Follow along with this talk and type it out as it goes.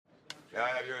Can I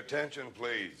have your attention,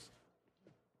 please?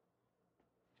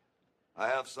 I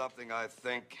have something I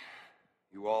think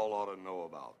you all ought to know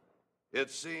about. It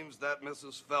seems that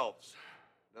Mrs. Phelps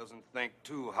doesn't think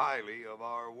too highly of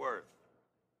our worth.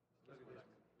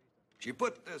 She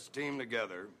put this team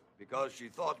together because she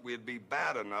thought we'd be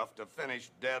bad enough to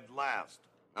finish dead last,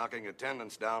 knocking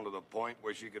attendance down to the point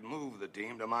where she could move the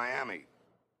team to Miami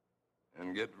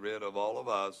and get rid of all of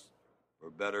us for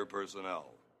better personnel.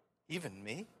 Even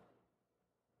me?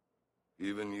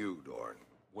 Even you, Dorn.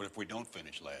 What if we don't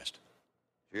finish last?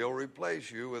 She'll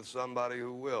replace you with somebody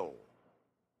who will.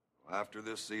 After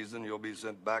this season, you'll be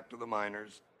sent back to the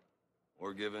minors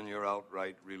or given your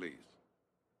outright release.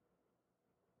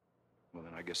 Well,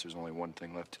 then I guess there's only one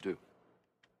thing left to do.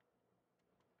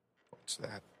 What's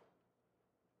that?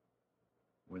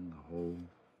 Win the whole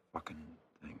fucking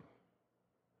thing.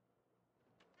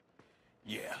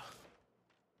 Yeah.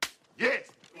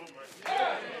 Yes!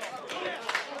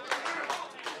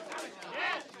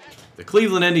 The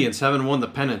Cleveland Indians haven't won the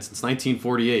pennant since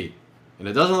 1948, and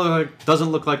it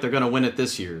doesn't look like they're going to win it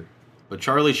this year. But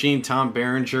Charlie Sheen, Tom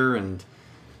Berenger, and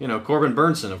Corbin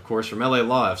Burnson, of course, from LA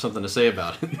Law, have something to say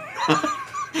about it.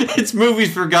 It's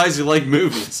movies for guys who like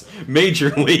movies. Major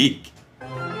League.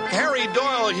 Harry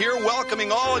Doyle here,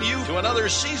 welcoming all of you to another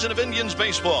season of Indians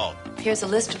baseball. Here's a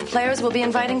list of the players we'll be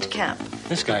inviting to camp.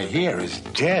 This guy here is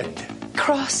dead.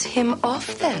 Cross him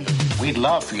off, then. We'd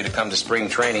love for you to come to spring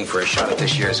training for a shot at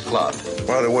this year's club.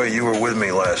 By the way, you were with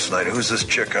me last night. Who's this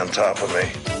chick on top of me?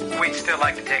 We'd still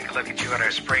like to take a look at you at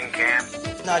our spring camp.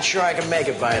 Not sure I can make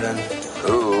it by then.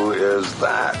 Who is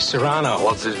that? Serrano.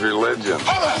 What's his religion?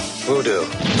 Voodoo.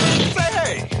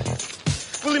 Hey!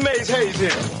 Willie Mays Hayes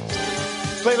here.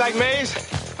 Play like Mays,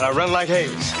 and I run like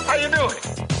Hayes. How you doing?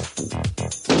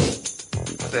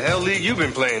 What the hell league you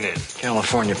been playing in?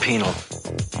 California Penal.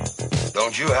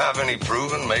 Don't you have any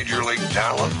proven major league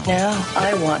talent? Now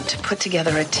I want to put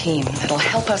together a team that'll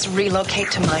help us relocate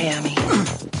to Miami.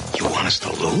 You want us to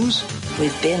lose?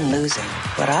 We've been losing.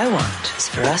 What I want is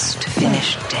for us to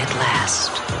finish dead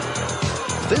last.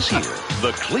 This year,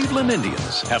 the Cleveland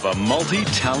Indians have a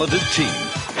multi-talented team.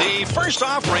 The first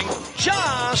offering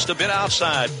just a bit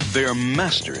outside. They're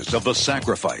masters of the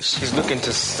sacrifice. He's looking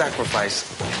to sacrifice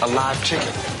a live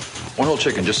chicken. One whole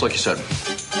chicken, just like you said.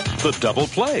 The double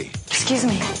play. Excuse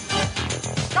me.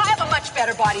 I have a much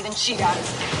better body than she does.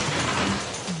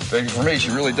 Thank you for me, she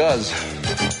really does.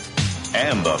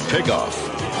 And the pickoff.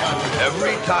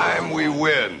 Every time we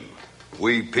win,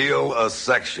 we peel a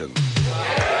section.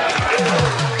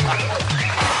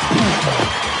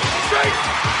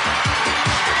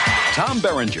 Tom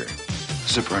Berenger.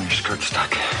 Zipper on your skirt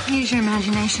stuck. Use your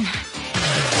imagination.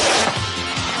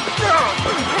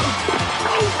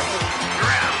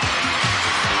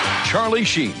 Charlie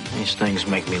Sheen. These things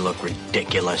make me look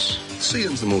ridiculous.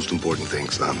 Seeing's the most important thing,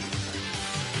 son.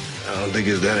 I don't think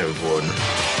it's that important.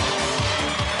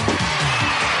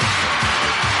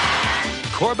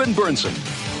 Corbin Burnson.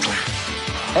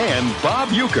 And Bob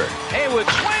Uecker. Haywood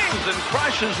swings and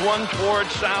crushes one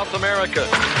towards South America.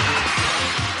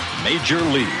 Major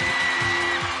League.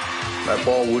 That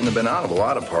ball wouldn't have been out of a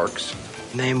lot of parks.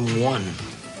 Name one.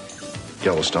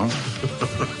 Yellowstone. You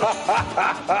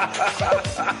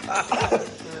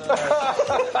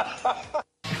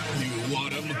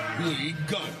want 'em? We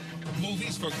got 'em.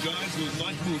 Movies for guys who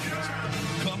like movies.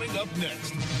 Coming up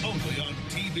next, only on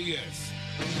TBS.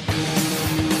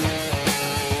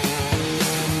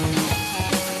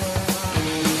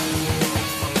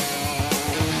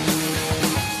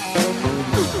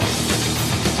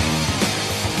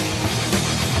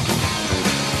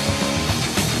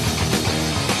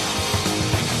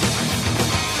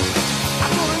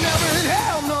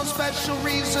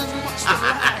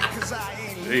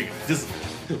 Hey, just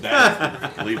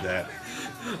leave that.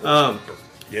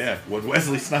 Yeah, what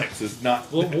Wesley Snipes is not.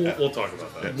 We'll talk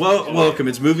about that. Well, welcome.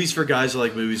 It's Movies for Guys Who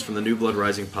Like Movies from the New Blood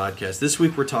Rising podcast. This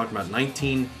week we're talking about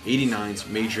 1989's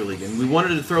Major League, and we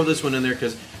wanted to throw this one in there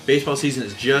because baseball season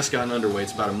has just gotten underway.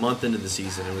 It's about a month into the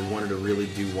season, and we wanted to really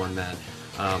do one that.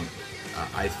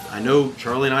 I know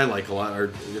Charlie and I like a lot.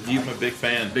 I'm a big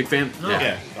fan. Big fan? Oh.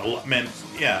 Yeah. Man,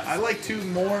 yeah. I like two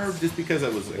more just because I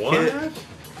was a kid.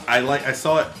 I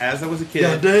saw it as I was a kid.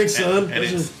 God dang, son.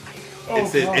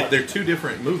 And they're two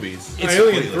different movies.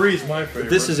 Alien 3 is my favorite.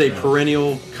 This is a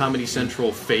perennial Comedy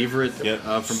Central favorite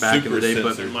from back in the day.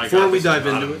 But before we dive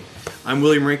into it, I'm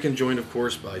William Rankin, joined, of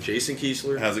course, by Jason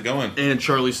Kiesler. How's it going? And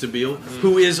Charlie Stabile,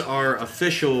 who is our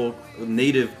official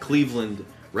native Cleveland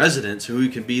resident, who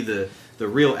can be the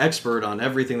real expert on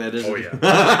everything that is. Oh,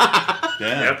 yeah.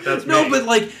 Yeah. Yep, that's No, me. but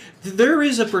like there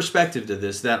is a perspective to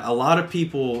this that a lot of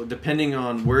people, depending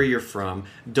on where you're from,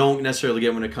 don't necessarily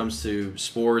get when it comes to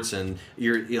sports and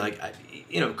you're like,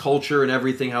 culture and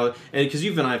everything. How and because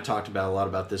you and I have talked about a lot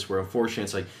about this, where unfortunately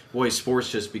it's like, boy,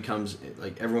 sports just becomes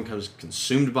like everyone becomes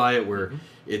consumed by it, where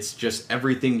it's just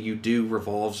everything you do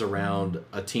revolves around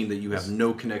a team that you have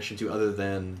no connection to other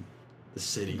than the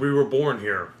city. We were born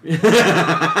here.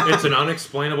 It's an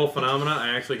unexplainable phenomena.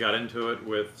 I actually got into it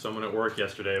with someone at work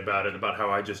yesterday about how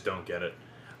I just don't get it.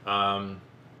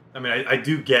 I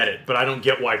do get it, but I don't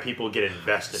get why people get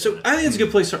invested in it. I think it's a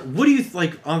good place to start. What do you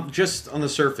like, just on the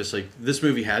surface, like this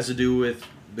movie has to do with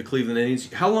the Cleveland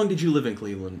Indians? How long did you live in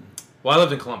Cleveland? Well, I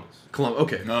lived in Columbus.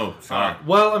 Okay. No, sorry.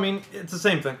 Well, I mean, it's the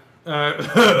same thing. Like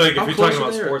if you're talking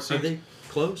about sports Are teams. they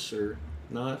close or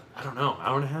not? I don't know.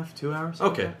 Hour and a half, 2 hours?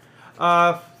 Okay.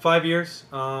 5 years.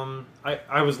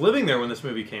 I was living there when this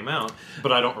movie came out,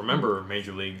 but I don't remember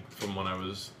Major League from when I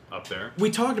was up there.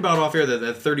 We talked about off air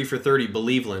that 30 for 30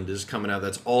 Believeland is coming out.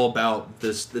 That's all about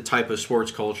the type of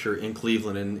sports culture in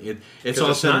Cleveland, and it's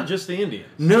also not just the Indians.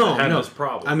 No, that had no. this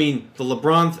problem. I mean, the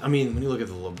LeBron. I mean, when you look at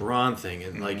the LeBron thing,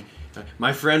 and like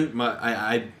my friend,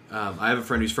 I have a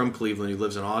friend who's from Cleveland who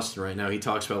lives in Austin right now. He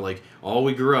talks about like all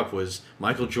we grew up was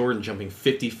Michael Jordan jumping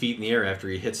 50 feet in the air after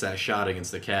he hits that shot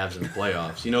against the Cavs in the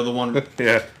playoffs. You know the one?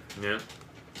 Yeah.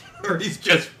 Or he's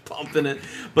just pumping it.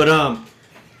 But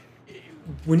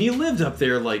when you lived up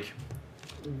there, like,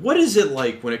 what is it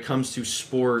like when it comes to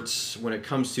sports? When it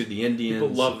comes to the Indians?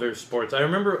 People love their sports. I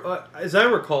remember, as I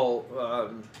recall,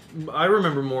 I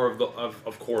remember more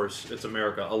of course, it's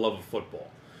America, a love of football.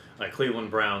 Like Cleveland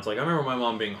Browns. Like I remember my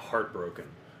mom being heartbroken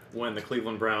when the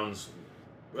Cleveland Browns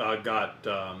got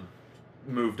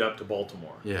moved up to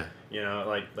Baltimore. Yeah. You know,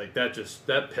 like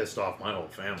that pissed off my whole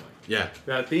family. Yeah.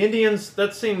 The Indians,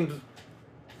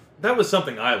 that was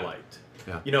something I liked.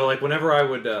 Yeah. You know, like whenever I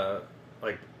would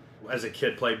like as a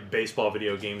kid play baseball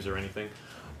video games or anything,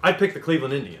 I'd pick the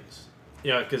Cleveland Indians.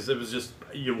 Yeah, because it was just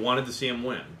you wanted to see them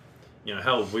win. You know,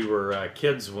 hell, we were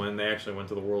kids when they actually went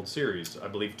to the World Series, I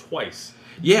believe twice.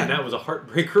 Yeah, and that was a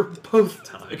heartbreaker both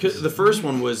times. Because the first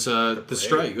one was the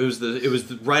strike. It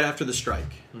was right after the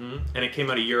strike, and it came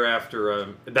out a year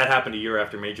after. That happened a year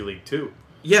after Major League 2.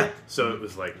 Yeah. So it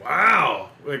was like, wow,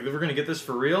 like we're gonna get this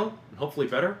for real, and hopefully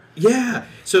better. Yeah.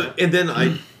 So and then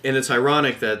and it's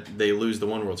ironic that they lose the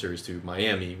one World Series to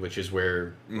Miami, which is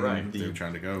where they're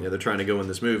trying to go. Yeah, they're trying to go in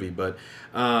this movie. But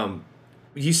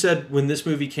you said when this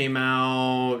movie came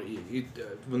out,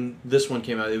 when this one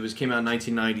came out, it came out in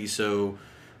 1990. So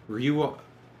were you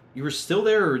were still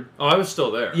there? Or? Oh, I was still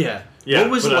there. Yeah. Yeah.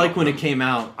 What was it like when it came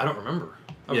out? I don't remember.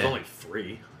 I was only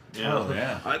 3. Yeah. Oh,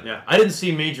 yeah. I didn't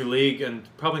see Major League and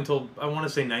probably until I want to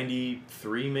say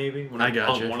 93 maybe. When I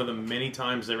got you. One of the many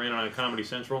times they ran on Comedy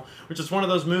Central, which is one of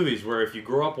those movies where if you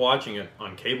grow up watching it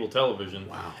on cable television,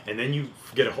 and then you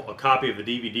get a copy of the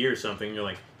DVD or something, you're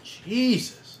like,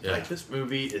 Jesus, like this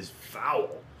movie is foul.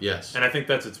 Yes. And I think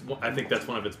that's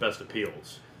one of its best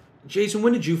appeals. Jason,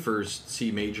 when did you first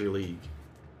see Major League?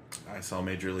 I saw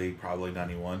Major League probably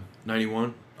 91.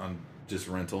 91? On just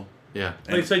rental. Yeah.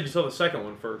 Well, you said you saw the second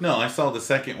one first. No, I saw the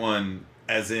second one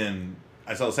I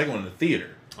saw the second one in the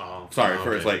theater. Oh. Sorry,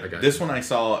 okay. first this one I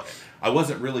saw. I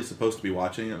wasn't really supposed to be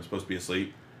watching it. I was supposed to be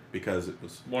asleep because it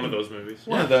was one of those movies.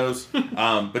 One of those.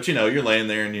 But you know, you're laying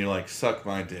there and you're like, suck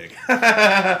my dick.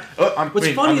 What's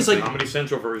funny is like Comedy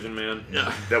Central version, man.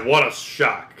 Yeah. That what a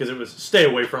shock because it was stay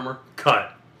away from her,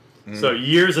 cut. So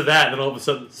years of that, and then all of a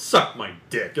sudden, suck my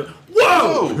dick. Like,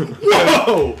 whoa,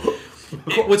 whoa.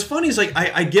 What's funny is like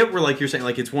I get where like you're saying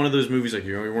like it's one of those movies like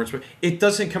you weren't supposed. It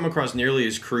doesn't come across nearly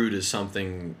as crude as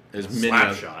something as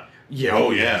Slapshot. Yeah.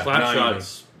 Oh yeah.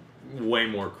 Slapshot's way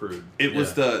more crude. It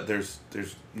was there's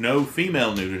no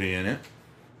female nudity in it,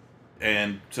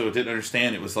 and so it didn't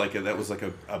understand. It was like that was like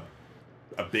a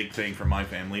big thing for my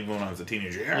family even when I was a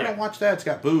teenager. I don't watch that. It's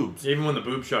got boobs. Even when the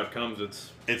boob shot comes,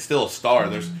 it's still a star.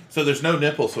 There's no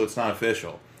nipple, so it's not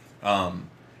official, kind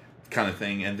of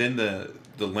thing. And then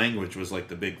the language was like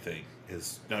the big thing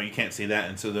is no, you can't see that.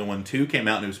 And so then when 2 came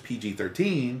out and it was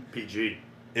PG-13, PG.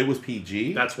 It was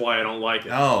PG. That's why I don't like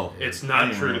it. Oh, it's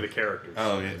not true to the characters.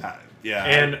 Oh yeah, yeah.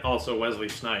 And also Wesley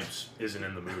Snipes isn't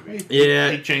in the movie.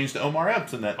 Yeah, he changed Omar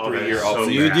Epps in that 3-year. So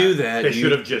you do that. They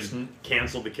should have just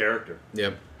canceled the character.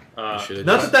 Yep. Not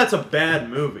that that's a bad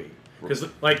movie, because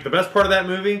like the best part of that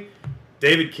movie,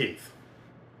 David Keith,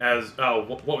 as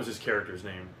what was his character's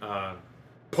name?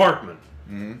 Parkman.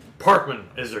 Mm-hmm. Parkman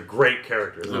is a great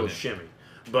character, a little shimmy,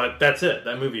 but that's it.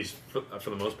 That movie's for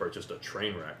the most part just a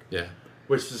train wreck. Yeah,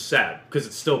 which is sad because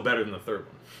it's still better than the third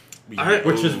one. I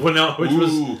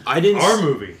didn't. Our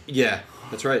movie. Yeah.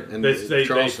 That's right. And they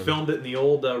Charleston. filmed it in the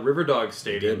old Riverdog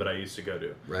Stadium that I used to go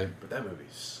to. Right. But that movie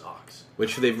sucks.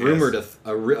 Which they've rumored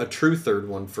a true third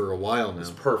one for a while now. It's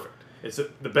perfect.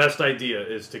 The best idea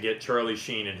is to get Charlie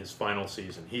Sheen in his final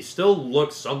season. He still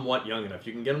looks somewhat young enough.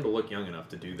 You can get him to look young enough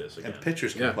to do this again. And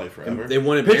pitchers can play forever. And they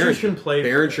wanted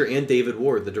Berenger and David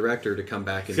Ward, the director, to come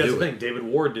back and do it. That's the thing. David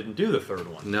Ward didn't do the third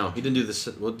one. No, he didn't do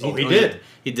the... Well, he did.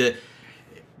 He did.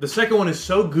 The second one is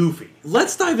so goofy.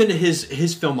 Let's dive into his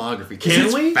filmography.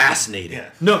 Can we? Fascinating. Yeah.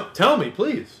 No, tell me,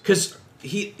 please. Because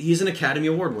he's an Academy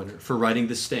Award winner for writing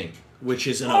The Sting, which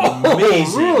is an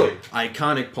amazing,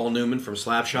 iconic Paul Newman from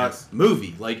Slapshot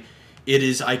movie. Like, it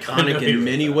is iconic in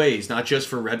many ways, not just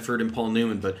for Redford and Paul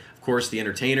Newman, but of course The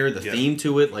Entertainer, the theme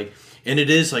to it, and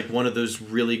it is like one of those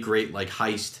really great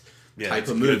heist type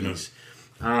of movies.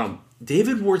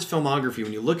 David Ward's filmography,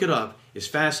 when you look it up, is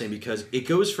fascinating because it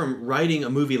goes from writing a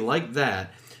movie like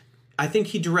that. I think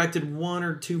he directed one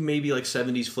or two maybe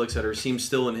 70s flicks that seem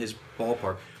still in his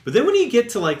ballpark. But then when you get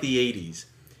to the 80s,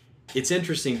 it's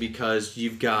interesting because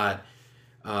you've got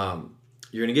you're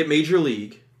going to get Major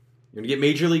League, you're going to get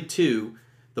Major League 2,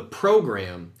 The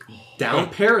Program, Down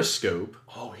Periscope.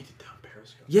 Oh, he did Down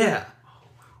Periscope. Yeah.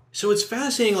 So it's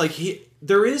fascinating.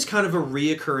 There is kind of a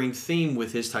reoccurring theme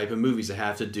with his type of movies that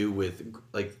have to do with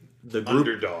the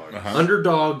group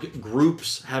underdog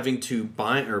groups having to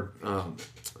bind or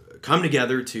come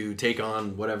together to take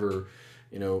on whatever,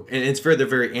 and they're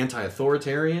very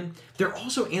anti-authoritarian. They're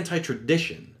also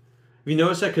anti-tradition. Have you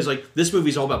noticed that? Because this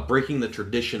movie's all about breaking the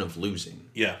tradition of losing.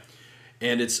 Yeah.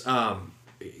 And it's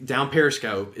Down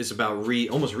Periscope is about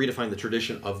almost redefining the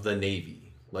tradition of the Navy.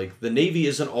 The Navy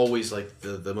isn't always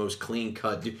the most clean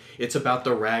cut. It's about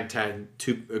the ragtag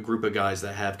a group of guys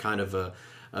that have kind of a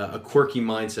quirky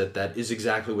mindset that is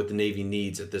exactly what the Navy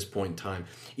needs at this point in time.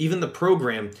 Even The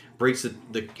Program breaks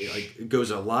goes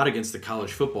a lot against the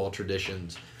college football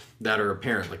traditions that are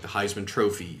apparent, like the Heisman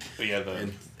Trophy,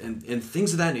 and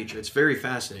things of that nature. It's very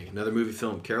fascinating. Another movie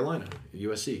film, Carolina,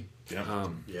 USC. Yeah,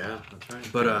 that's right.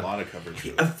 But a lot of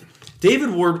coverage. David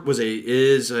Ward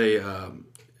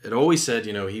it always said,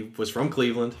 he was from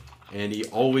Cleveland, and he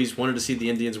always wanted to see the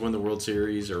Indians win the World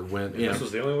Series or win. This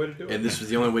was the only way to do it. And this was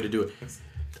the only way to do it.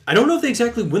 I don't know if they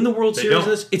exactly win the World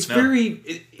Series. They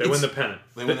win the pennant.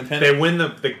 They win the pennant. They win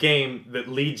the game that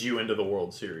leads you into the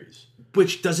World Series.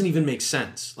 Which doesn't even make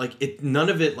sense. None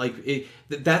of it.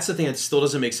 That's the thing that still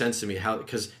doesn't make sense to me.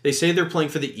 Because they say they're playing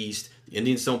for the East. The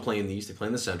Indians don't play in the East. They play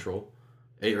in the Central.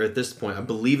 Or at this point, I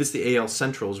believe it's the AL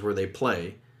Centrals where they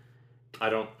play.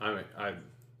 I don't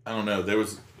know.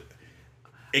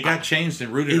 It got changed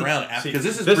and rooted around because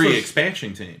this is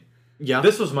pre-expansion team. Yeah,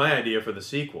 this was my idea for the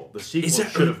sequel. The sequel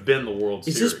should have been the World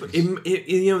Series.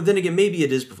 Then again, maybe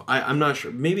it is. I'm not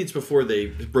sure. Maybe it's before they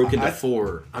broke into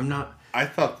four. I'm not. I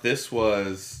thought this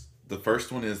was the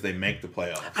first one. Is they make the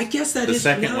playoffs? I guess that the is the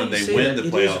second one. They win the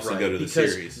playoffs and go to the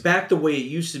series. Back the way it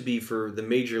used to be for the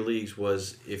major leagues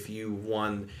was if you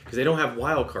won because they don't have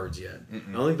wild cards yet.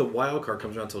 I don't think the wild card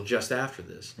comes around until just after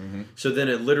this. So then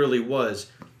it literally was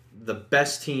the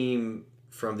best team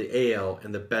from the AL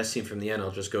and the best team from the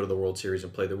NL just go to the World Series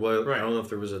and play the World. I don't know if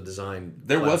there was a design.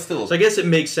 There was still. So I guess it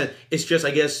makes sense. It's just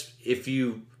I guess if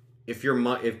me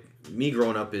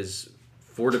growing up is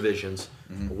 4 divisions,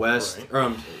 a West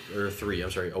or 3.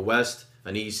 I'm sorry, a West,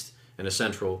 an East, and a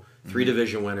Central. 3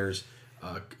 division winners,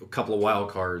 a couple of wild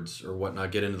cards or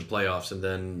whatnot get into the playoffs, and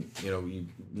then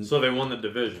So they won the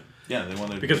division. Yeah, they won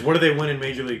the because what do they win in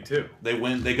Major League 2? They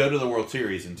win. They go to the World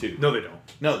Series in 2. No, they don't.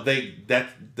 No, they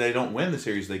don't win the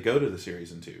series. They go to the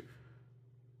series in 2.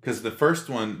 Because the first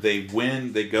one they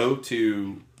win, they go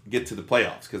to get to the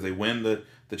playoffs because they win the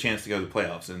chance to go to the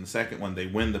playoffs. And the second one they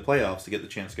win the playoffs to get the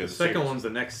chance to go to the series. The second one's the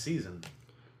next season.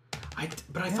 I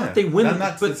thought they win.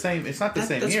 The same. It's not the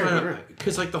same year.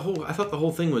 Because I thought the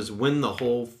whole thing was win the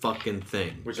whole fucking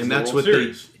thing, which is that's what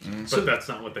series. But that's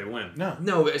not what they win.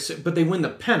 No, but they win the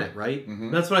pennant, right?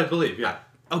 That's what I believe. Yeah.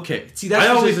 Okay. See, I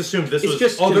always assumed this was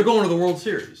just. They're going to the World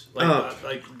Series.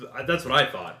 That's what I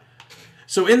thought.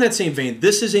 So in that same vein,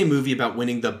 this is a movie about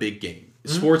winning the big game.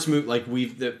 Sports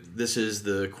movie, this is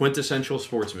the quintessential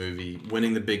sports movie,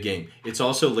 winning the big game. It's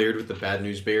also layered with the Bad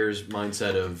News Bears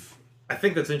mindset of. I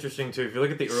think that's interesting too. If you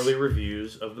look at the early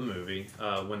reviews of the movie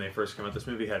when they first came out, this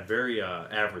movie had very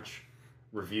average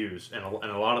reviews, and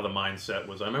a lot of the mindset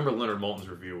was. I remember Leonard Moulton's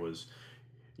review was,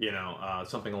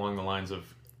 something along the lines of,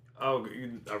 "Oh,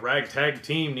 a ragtag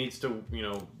team needs to,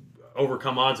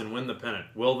 overcome odds and win the pennant.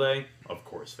 Will they? Of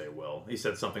course they will." He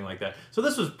said something like that. So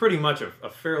this was pretty much a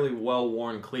fairly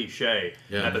well-worn cliche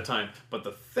at the time. But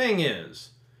the thing is,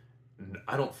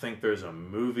 I don't think there's a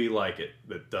movie like it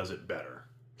that does it better.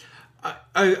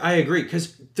 I agree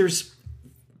because there's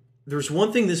there's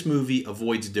one thing this movie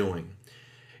avoids doing.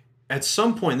 At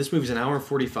some point, this movie's an hour and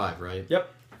 45, right?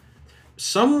 Yep.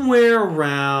 Somewhere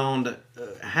around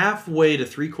halfway to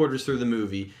 3/4 through the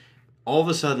movie, all of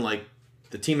a sudden, like,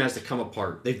 the team has to come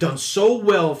apart. They've done so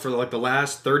well for like the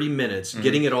last 30 minutes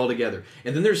getting it all together.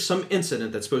 And then there's some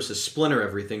incident that's supposed to splinter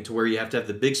everything to where you have to have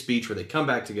the big speech where they come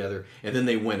back together and then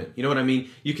they win it. You know what I mean?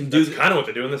 You can do That's kind of what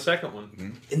they do in the second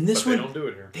one. In this one, they don't do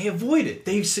it here. They avoid it.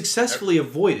 They successfully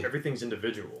avoid it. Everything's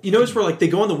individual. You notice where like they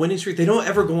go on the winning streak, they don't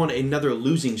ever go on another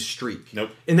losing streak.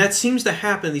 Nope. And that seems to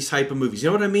happen in these type of movies.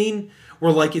 You know what I mean?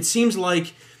 Where like it seems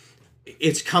like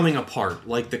it's coming apart.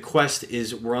 Like the quest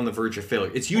is, we're on the verge of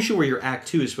failure. It's usually where your Act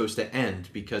 2 is supposed to end,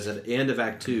 because at the end of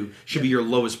Act 2 should be your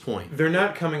lowest point. They're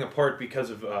not coming apart because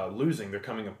of losing. They're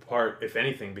coming apart, if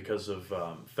anything, because of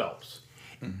Phelps.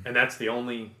 And that's the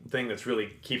only thing that's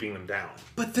really keeping them down.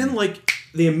 But then, like,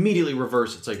 they immediately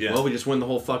reverse. It's like, well, we just win the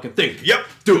whole fucking thing. Yep,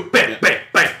 do it. Bam, bam,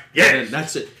 bam. Yeah, and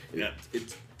that's it. Yeah.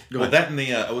 Go ahead. That and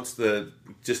the what's the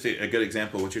just a good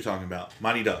example of what you're talking about?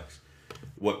 Mighty Ducks.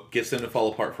 What gets them to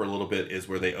fall apart for a little bit is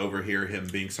where they overhear him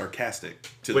being sarcastic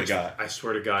to the guy. I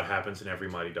swear to God, happens in every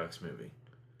Mighty Ducks movie.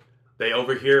 They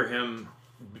overhear him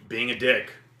being a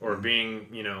dick or being,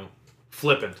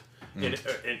 flippant,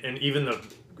 and even the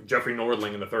Jeffrey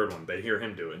Nordling in the third one, they hear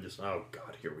him do it and just, oh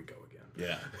God, here we go again.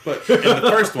 Yeah, but in the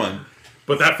first one,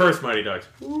 but that first Mighty Ducks,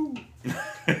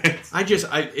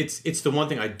 it's the one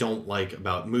thing I don't like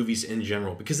about movies in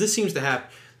general, because this seems to happen.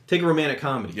 Take a romantic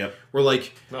comedy. Yep. We're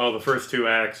like, the first two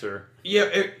acts are...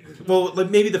 Yeah, like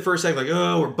maybe the first act, like,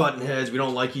 oh, we're butting heads, we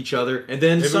don't like each other. And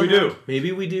then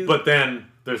Maybe we do. But then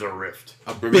there's a rift.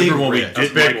 Remember when we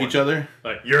didn't like each other?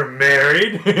 Like, you're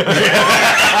married?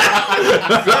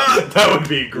 That would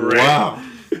be great. Wow.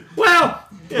 Well,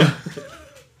 yeah.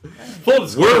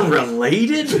 We're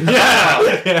related?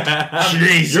 Yeah.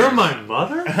 Jesus. You're my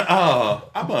mother? Oh,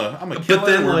 I'm a killer. But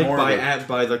then, like,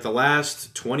 by like the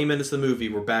last 20 minutes of the movie,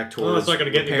 we're back towards... Oh, it's not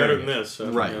going to get any better than this. So,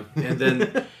 right. Yeah. And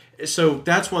then... So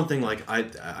that's one thing, like,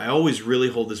 I always really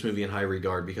hold this movie in high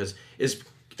regard, because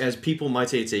as people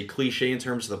might say, it's a cliche in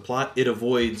terms of the plot. It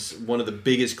avoids one of the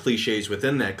biggest cliches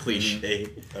within that cliche.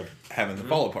 Of having the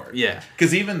fall apart. Yeah.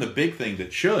 Because even the big thing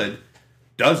that should,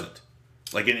 doesn't.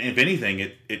 Like, if anything,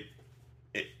 it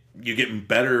you get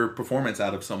better performance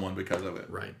out of someone because of it.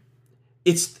 Right.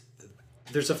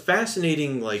 There's a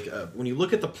fascinating, like, when you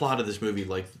look at the plot of this movie,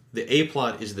 like, the A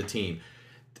plot is the team.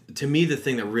 To me, the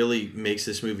thing that really makes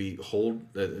this movie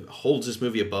holds this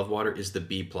movie above water is the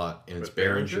B plot, and it's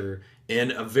Berenger,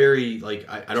 and a very, like,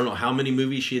 I don't know how many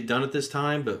movies she had done at this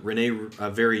time, but a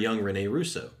very young Rene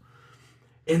Russo,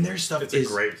 and their stuff it's a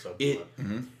great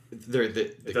subplot.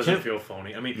 It doesn't feel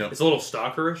phony. I mean, it's a little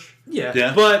stalkerish.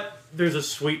 Yeah. But there's a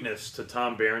sweetness to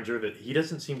Tom Berenger that he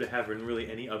doesn't seem to have in really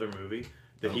any other movie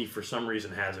that he, for some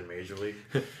reason, has in Major League.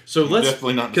 So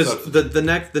because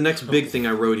the next big thing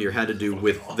I wrote here had to do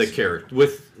with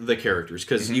the characters,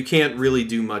 because you can't really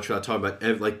do much without talking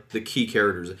about like the key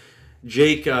characters.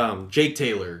 Jake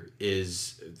Taylor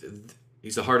he's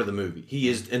the heart of the movie. He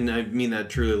is, and I mean that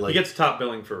truly. Like, he gets top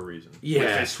billing for a reason.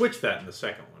 Yeah, they switched that in the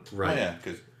second one. Right. Oh, yeah,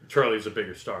 because Charlie's a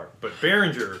bigger star, but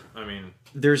Berenger, I mean,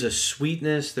 there's a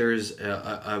sweetness, there's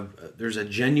a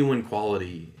genuine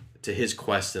quality to his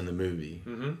quest in the movie,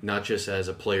 not just as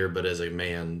a player, but as a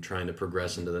man trying to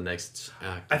progress into the next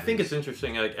act. I think it's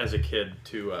interesting, like, as a kid,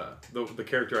 to the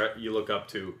character you look up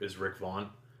to is Rick Vaughn.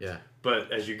 Yeah.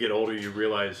 But as you get older, you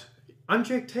realize I'm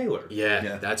Jake Taylor.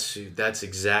 Yeah. That's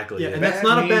exactly it. And that's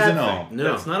not a bad thing. No,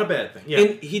 that's not a bad thing. Yeah.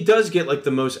 And he does get like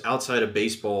the most outside of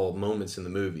baseball moments in the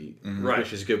movie, right?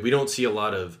 Which is good. We don't see a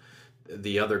lot of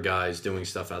the other guys doing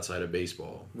stuff outside of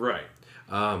baseball, right?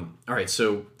 All right,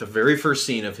 so the very first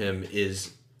scene of him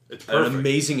is an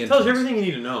amazing. It tells you everything you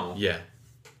need to know.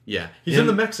 Yeah. He's in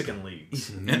the Mexican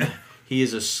leagues. He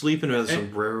is asleep and has a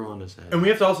sombrero on his head. And we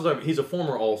have to also talk about, he's a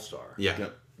former All-Star. Yeah.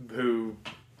 Who...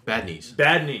 Bad knees.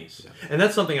 Yeah. And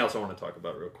that's something else I want to talk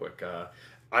about real quick.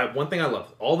 One thing I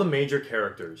love, all the major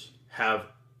characters have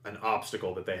an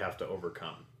obstacle that they have to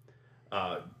overcome.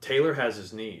 Taylor has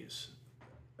his knees.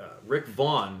 Rick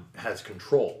Vaughn has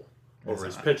control over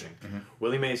his pitching.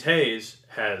 Willie Mays Hayes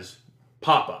has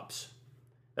pop-ups.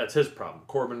 That's his problem.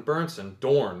 Corbin Burnson,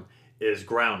 Dorn, is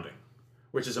grounding,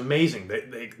 which is amazing.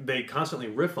 They constantly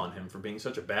riff on him for being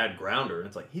such a bad grounder. And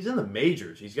it's like, he's in the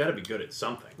majors. He's got to be good at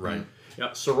something. Right.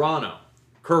 Serrano,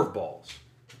 curveballs.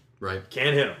 Right.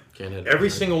 Can't hit him. Every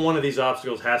single one of these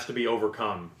obstacles has to be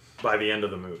overcome by the end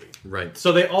of the movie. Right.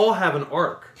 So they all have an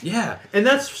arc. Yeah. And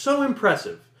that's so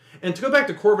impressive. And to go back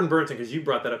to Corbin Burnson, because you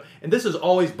brought that up, and this has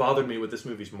always bothered me with this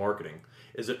movie's marketing,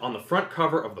 is that on the front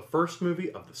cover of the first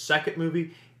movie, of the second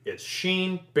movie, it's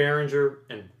Sheen, Behringer,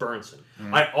 and Burnson.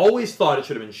 I always thought it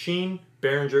should have been Sheen,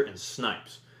 Behringer, and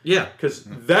Snipes. Yeah, because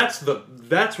that's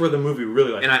where the movie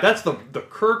really that's the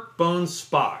Kirk Bones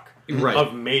Spock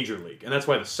of Major League, and that's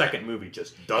why the second movie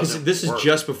just doesn't. This is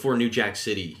just before New Jack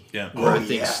City, where I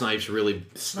think Snipes really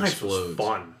Snipes was explodes.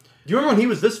 fun. Do you remember when he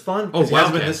was this fun? Oh, he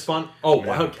hasn't been Wildcats. this fun. Oh,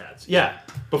 Wildcats. Yeah,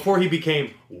 before he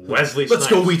became Wesley Snipes.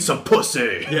 Let's go eat some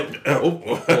pussy. Yeah.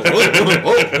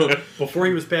 Before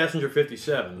he was Passenger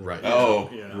 57. Right.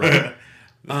 Oh. You know.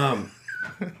 Right.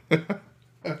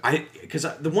 Because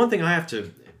the one thing I have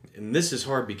to, and this is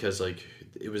hard because like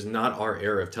it was not our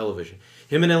era of television.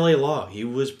 Him and L.A. Law, he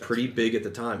was pretty big at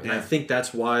the time, and I think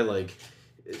that's why like.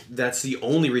 That's the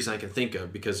only reason I can think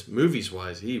of, because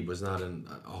movies-wise, he was not in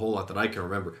a whole lot that I can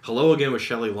remember. Hello Again with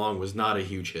Shelley Long was not a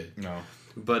huge hit. No.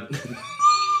 But...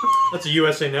 That's a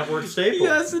USA Network staple.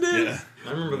 Yes, it is. Yeah.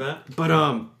 I remember that. But,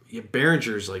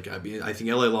 Behringer's, like, I mean, I think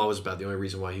L.A. Law was about the only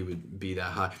reason why he would be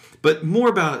that high. But more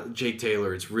about Jake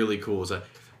Taylor, it's really cool,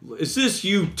 is this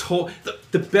you told...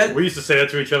 The bet... We used to say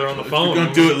that to each other on the phone. We're going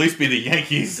to do at least be the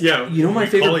Yankees. Yeah. You know my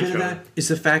favorite bit of that is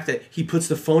the fact that he puts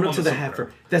the phone up to the hat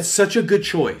for... That's such a good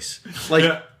choice. Like,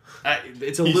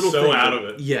 it's a He's little so thing, out but- of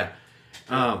it. Yeah.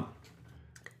 I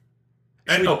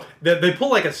know they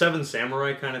pull like a Seven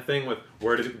Samurai kind of thing with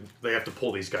where do they have to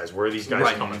pull these guys? Where are these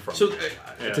guys coming from? So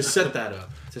to set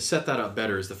that up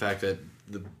better is the fact that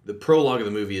the prologue of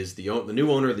the movie is the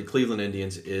new owner of the Cleveland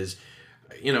Indians is,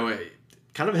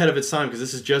 kind of ahead of its time, because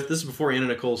this is before Anna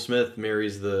Nicole Smith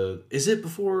marries the. Is it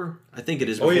before? I think it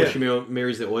is before she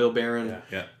marries the oil baron.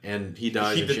 Yeah. And he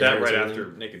dies. She and did that inherits right everything.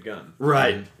 after Naked Gun.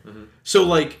 Right. Mm-hmm. So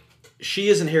like, she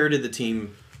has inherited the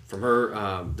team from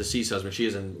her deceased husband. She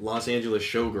is in Los Angeles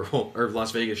Showgirl or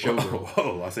Las Vegas Showgirl.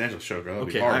 Whoa, Los Angeles Showgirl. That'd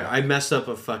be Okay, hard. I messed up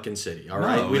a fucking city. All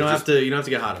right, No, we don't just- have to. You don't have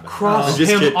to get hot about it. Cross I'm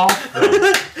just him kidding.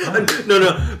 off.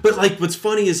 No. But like, what's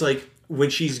funny is like when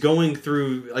she's going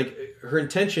through, like, her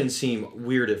intentions seem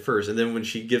weird at first, and then when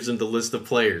she gives him the list of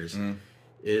players,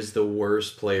 is the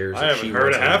worst players. I that haven't she heard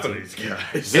wants of on half the of team. these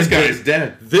guys. This guy is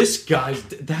dead. This guy's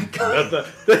that guy.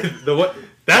 What?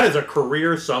 That is a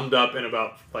career summed up in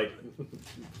about like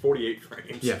 48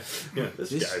 frames. Yeah.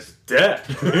 This guy's dead.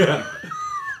 Yeah.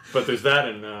 But there's that,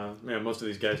 and most of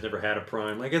these guys never had a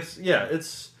prime. Like it's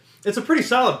a pretty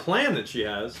solid plan that she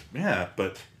has. Yeah,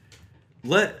 but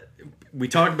We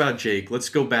talked about Jake. Let's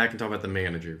go back and talk about the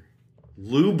manager,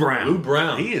 Lou Brown. Lou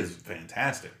Brown. he is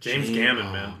fantastic. James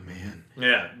Gammon, man. Oh man.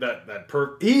 Yeah,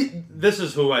 this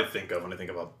is who I think of when I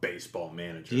think about baseball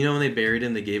manager. Do you know when they buried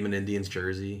him? They gave him an Indians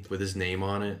jersey with his name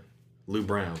on it. Lou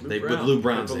Brown. Lou With Brown. Lou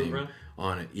Brown's Lou name Brown?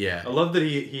 on it. Yeah. I love that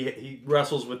he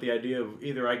wrestles with the idea of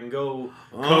either I can go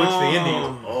coach the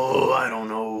Indians. Oh, I don't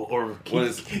know, or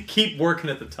keep working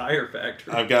at the tire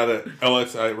factory. I've got it.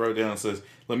 Alex, I wrote down, it says,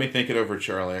 "Let me think it over,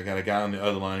 Charlie. I got a guy on the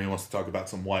other line who wants to talk about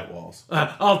some white walls."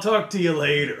 I'll talk to you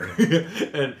later.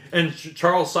 and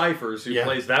Charles Cyphers, who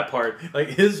plays that part, like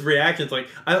his reactions, like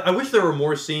I wish there were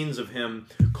more scenes of him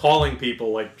calling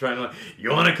people, like trying to, like, you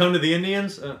want to come to the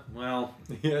Indians? Well,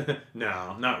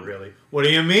 no, not really. What do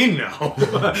you mean, no?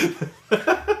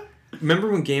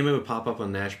 Remember when Gaiman would pop up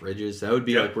on Nash Bridges? That would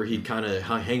be like where he'd kind of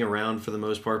hang around for the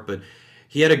most part. But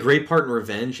he had a great part in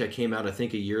Revenge that came out, I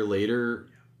think, a year later.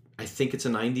 I think it's a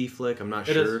 90 flick. I'm not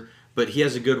sure. Is. But he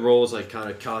has a good role as like kind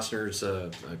of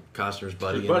Costner's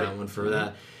buddy in that one for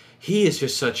that. He is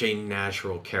just such a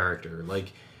natural character.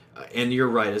 Like, and you're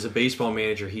right. As a baseball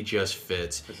manager, he just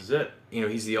fits. This is it.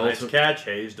 He's the Nice ultimate. catch,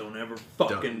 Hayes. Don't ever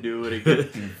fucking do it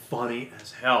again. Funny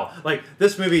as hell. Like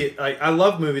this movie, I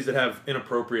love movies that have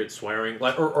inappropriate swearing,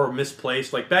 like or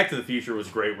misplaced. Like Back to the Future was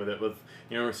great with it. With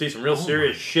we see some real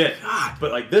serious shit.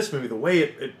 But like this movie, the way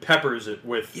it peppers it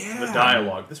with the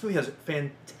dialogue. This movie has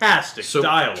fantastic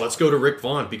dialogue. Let's go to Rick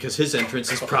Vaughn because his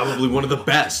entrance is probably one of the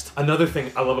best. Another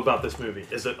thing I love about this movie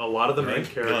is that a lot of the main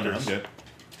characters, No, I'm good.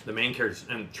 the main characters,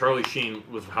 and Charlie Sheen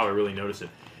was how I really noticed it.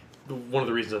 One of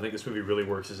the reasons I think this movie really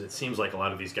works is it seems like a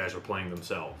lot of these guys are playing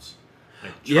themselves.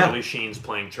 Like Charlie Sheen's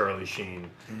playing Charlie Sheen,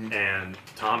 and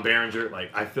Tom Berenger.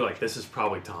 Like I feel like this is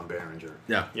probably Tom Berenger.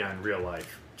 Yeah, in real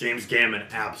life. James Gammon,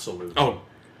 absolutely. Oh,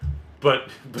 but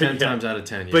 10 times out of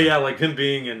 10. Yeah. But yeah, like him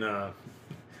being in.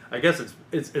 I guess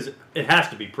it has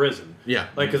to be prison. Yeah.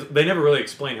 Like because they never really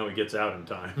explain how he gets out in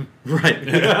time. Right.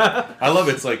 I love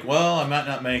it. It's like, well, I might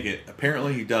not make it.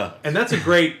 Apparently, he does. And that's a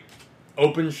great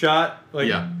open shot.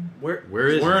 Like, where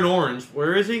is wearing orange?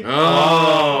 Where is he?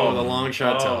 Oh, the long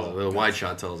shot tells us. The wide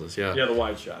shot tells us. Yeah. Yeah, the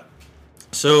wide shot.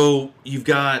 So you've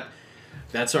got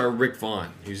that's our Rick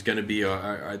Vaughn, who's going to be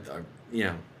our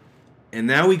and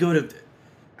now we go to.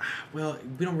 Well,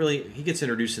 we don't really. He gets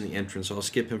introduced in the entrance, so I'll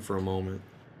skip him for a moment.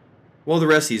 Well, the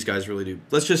rest of these guys really do.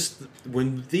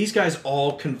 When these guys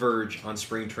all converge on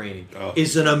spring training,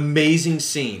 is an amazing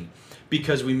scene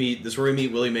because this is where we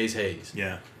meet Willie Mays Hayes.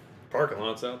 Yeah. Parking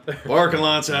lot's out there. Parking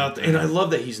lot's out there. And I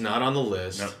love that he's not on the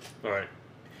list. Nope. All right.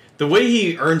 The way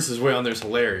he earns his way on there is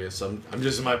hilarious. I'm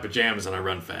just in my pajamas and I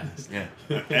run fast. Yeah.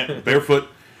 And barefoot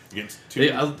against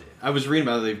two. I was reading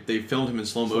about it. They filmed him in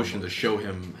slow motion to show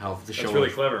him how to show. That's really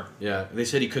clever. Yeah. They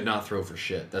said he could not throw for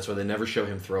shit. That's why they never show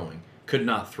him throwing. Could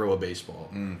not throw a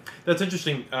baseball. That's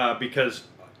interesting because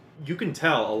you can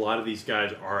tell a lot of these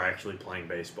guys are actually playing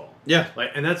baseball. Yeah.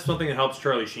 And that's something that helps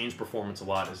Charlie Sheen's performance a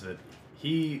lot is that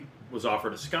he was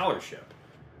offered a scholarship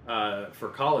for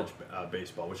college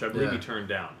baseball, which I believe he turned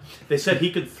down. They said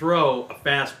he could throw a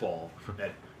fastball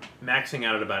at maxing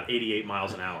out at about 88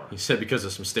 miles an hour. He said because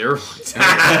of some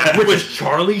steroids. Which was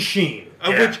Charlie Sheen.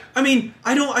 Which, I mean,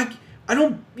 I don't.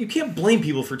 You can't blame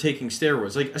people for taking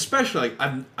steroids. Like, especially,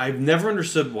 I've never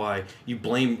understood why you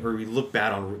blame or you look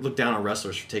down on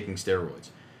wrestlers for taking steroids.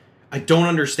 I don't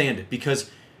understand it because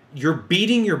you're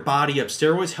beating your body up.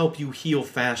 Steroids help you heal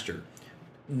faster.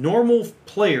 Normal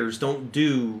players don't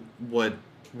do what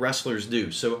wrestlers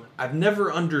do, so I've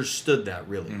never understood that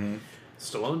really. Mm-hmm.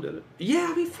 Stallone did it. Yeah,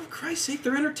 I mean, for Christ's sake,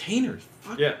 they're entertainers.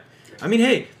 Fuck. Yeah. I mean,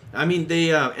 hey,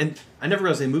 they and I never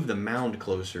realized they moved the mound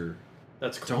closer.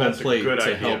 That's to home plate a good to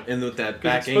idea. help, and with that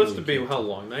back it's angle. supposed to be how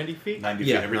long? 90 feet. 90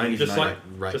 yeah, feet. Everything. 90 Just like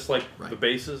right. just like the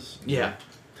bases. Yeah.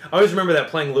 I always remember that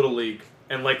playing Little League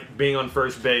and like being on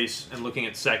first base and looking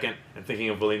at second and thinking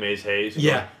of Willie Mays Hayes. And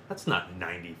going, that's not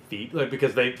 90 feet, like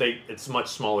because they it's much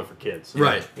smaller for kids.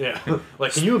 Right. Yeah.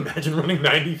 Like, can you imagine running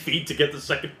 90 feet to get to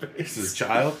second base? This is a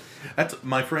child. That's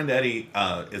my friend Eddie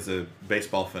is a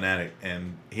baseball fanatic,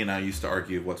 and he and I used to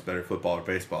argue what's better, football or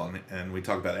baseball, and we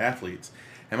talk about athletes.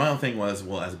 And my own thing was,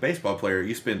 well, as a baseball player,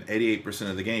 you spend 88%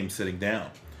 of the game sitting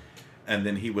down. And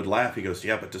then he would laugh. He goes,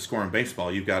 yeah, but to score in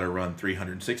baseball, you've got to run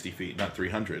 360 feet, not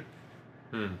 300.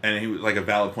 And he was like a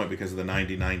valid point because of the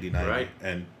 90, 90, 90. Right.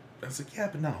 And I was like, yeah,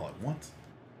 but not all at once.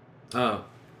 That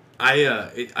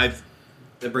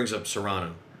brings up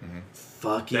Serrano.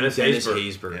 Fucking Dennis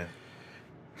Haysbert. Yeah.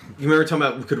 You remember talking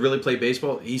about could really play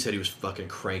baseball? He said he was fucking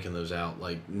cranking those out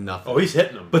like nothing. Oh, he's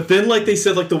hitting them. But then, like they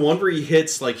said, like the one where he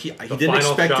hits, like he didn't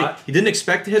expect shot. he didn't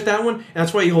expect to hit that one, and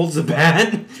that's why he holds the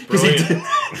bat. Brilliant.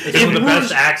 It's one of the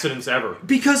best accidents ever.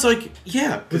 Because, like,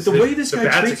 yeah, but the way this guy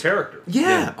bat's treats a character.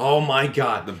 Yeah. Oh my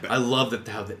god, I love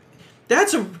that.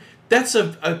 That's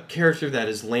a character that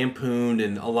is lampooned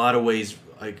in a lot of ways,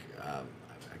 like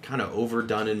kind of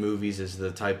overdone in movies as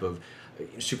the type of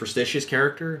superstitious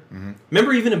character.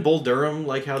 Remember even in Bull Durham,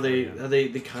 like how they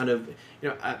kind of, you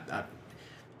know,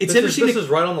 it's interesting. This is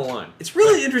right on the line. It's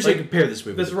really interesting to compare this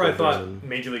movie. This is where I thought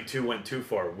Major League 2 went too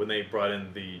far when they brought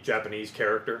in the Japanese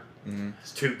character.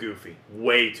 It's too goofy,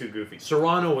 way too goofy.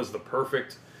 Serrano was the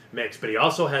perfect mix, but he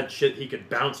also had shit he could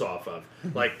bounce off of.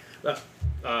 Like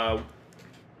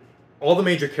all the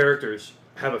major characters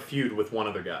have a feud with one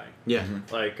other guy. Yeah.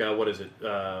 Like what is it?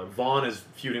 Vaughn is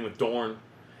feuding with Dorn.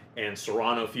 And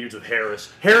Serrano feuds with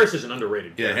Harris. Harris is an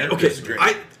underrated character. Okay,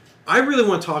 great. I really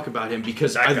want to talk about him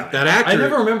because that actor. I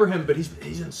never remember him, but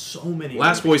he's in so many.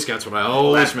 Last Boy Scout's what I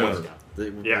always remember.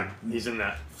 Yeah, he's in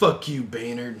that. Fuck you,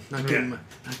 Baynard. Not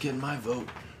getting my vote.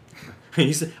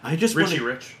 I just Richie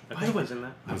Rich. I think he's in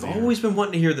that. I've always been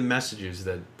wanting to hear the messages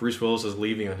that Bruce Willis is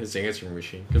leaving on his answering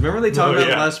machine. Because remember they talked about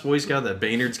Last Boy Scout that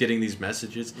Baynard's getting these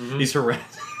messages. He's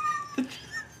harassed.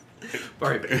 All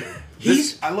right,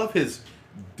 Baynard. I love his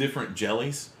different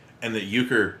jellies, and that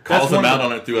Euchre calls him out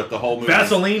on it throughout the whole movie.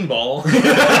 Vaseline ball.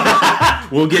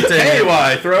 We'll get to him.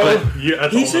 Why throw?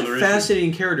 He's a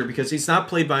fascinating character because he's not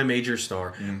played by a major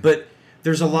star, but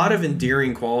there's a lot of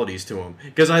endearing qualities to him.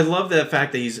 Because I love the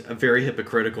fact that he's very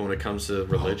hypocritical when it comes to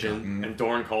religion. And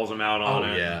Dorn calls him out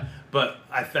on it. Yeah. But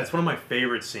that's one of my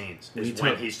favorite scenes is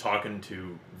when he's talking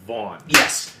to Vaughn.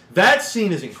 Yes. That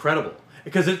scene is incredible.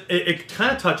 Because it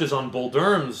kind of touches on Bull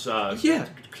Durham's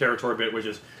territory bit, which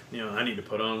is, you know, I need to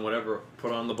put on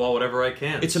the ball whatever I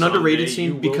can. It's an underrated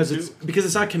scene because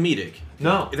it's not comedic.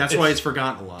 No, that's why it's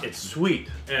forgotten a lot. It's sweet,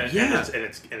 and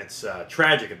it's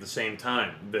tragic at the same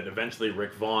time. That eventually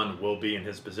Rick Vaughn will be in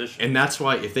his position, and that's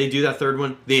why if they do that third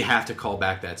one, they have to call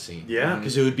back that scene. Yeah,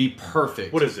 because it would be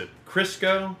perfect. What is it?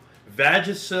 Crisco,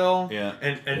 Vagisil,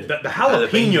 and the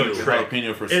jalapeno trick.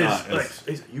 Jalapeno for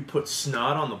snot. You put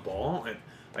snot on the ball, and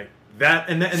like that.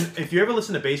 And if you ever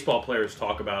listen to baseball players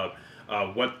talk about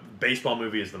what baseball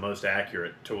movie is the most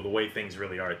accurate to the way things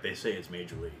really are, they say it's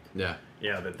Major League. Yeah.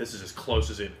 Yeah, that this is as close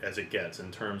as it gets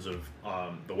in terms of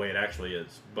the way it actually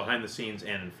is, behind the scenes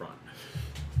and in front,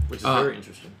 which is very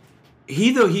interesting.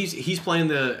 He's playing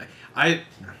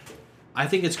I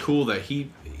think it's cool that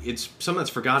it's something that's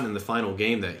forgotten in the final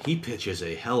game that he pitches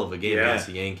a hell of a game against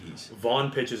the Yankees.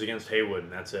 Vaughn pitches against Haywood,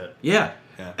 and that's it. Yeah.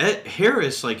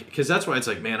 Harris, because that's why it's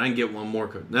like, man, I can get one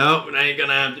more. No, I ain't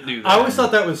gonna have to do that. I always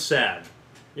thought that was sad.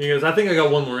 He goes, I think I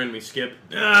got one more in me, Skip.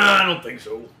 I don't think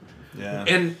so. Yeah.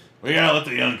 And we gotta let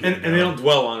the young kid and they don't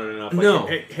dwell on it enough. Like, no.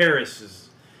 Harris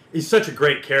he's such a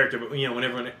great character, but when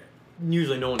everyone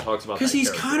usually no one talks about because he's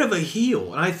kind of a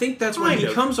heel, and I think that's why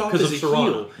he comes off as a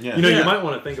heel. Yeah. You might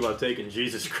want to think about taking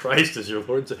Jesus Christ as your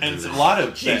Lord. And it's a lot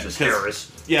of Jesus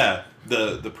Harris. Yeah,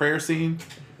 the prayer scene,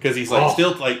 because he's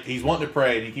still he's wanting to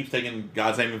pray and he keeps taking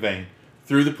God's name in vain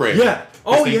through the prayer. Yeah.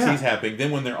 He's happening.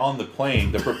 Then when they're on the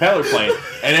plane, the propeller plane,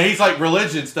 and then he's like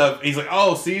religion stuff. He's like,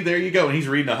 oh, see, there you go, and he's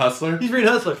reading a Hustler.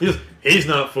 He's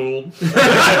not fooled.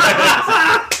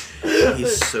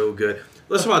 He's so good.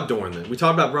 Let's talk about Dorn then. We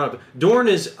talked about brought up. Dorn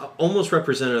is almost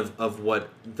representative of what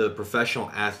the professional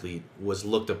athlete was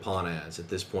looked upon as at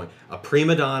this point. A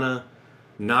prima donna,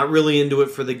 not really into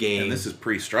it for the game. And this is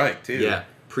pre-strike too. Yeah,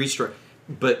 pre-strike.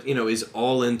 But, is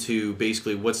all into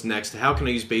basically what's next. How can I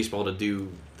use baseball to do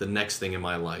the next thing in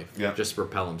my life? Yeah. Just to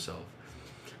propel himself.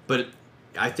 But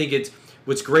I think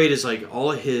what's great is like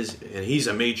all of his, and he's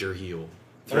a major heel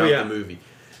throughout the movie.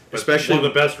 But Especially one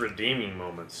of the best redeeming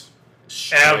moments.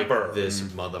 Ever. This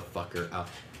motherfucker out.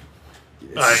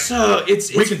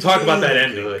 We can talk about that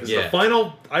ending. Good. The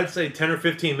final, I'd say 10 or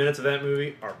 15 minutes of that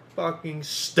movie are fucking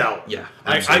stellar. Yeah,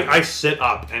 I sit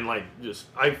up and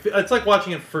it's like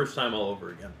watching it first time all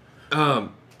over again.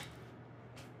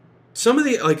 Some of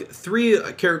the three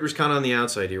characters kind of on the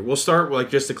outside here. We'll start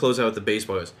just to close out with the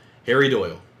baseball guys. Harry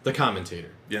Doyle, the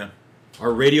commentator. Yeah.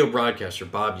 Our radio broadcaster,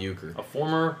 Bob Uecker. A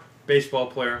former baseball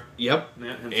player. Yep.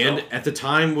 Yeah, and at the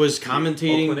time was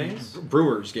commentating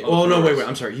Brewers games. Oh, no, wait.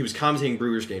 I'm sorry. He was commentating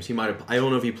Brewers games. He might have. I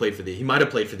don't know if he played for he might have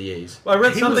played for the A's. Well, I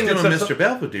read something that said Mr.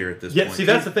 Belvedere at this point. Yeah, see,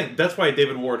 that's the thing. That's why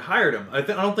David Ward hired him. I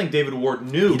don't think David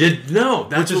Ward knew. He did no.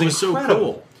 That's what was so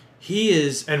incredible. Cool. He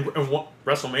is, and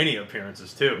WrestleMania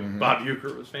appearances too. Mm-hmm. Bob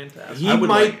Uecker was fantastic. He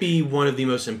might be one of the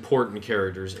most important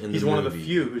characters in the movie. He's one of the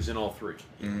few who's in all three,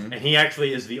 and he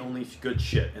actually is the only good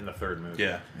shit in the third movie.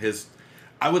 Yeah,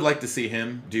 I would like to see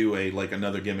him do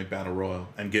another gimmick battle royal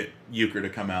and get Uecker to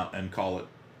come out and call it.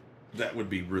 That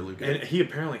would be really good. And he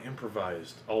apparently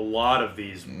improvised a lot of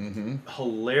these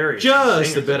hilarious.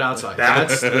 Just a bit outside.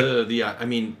 That's I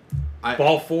mean,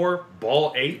 ball 4,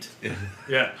 ball 8.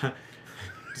 Yeah.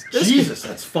 Jesus,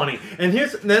 that's funny. And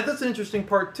that's an interesting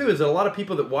part too. Is that a lot of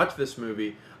people that watch this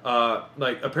movie,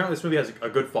 apparently this movie has a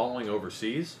good following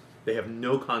overseas. They have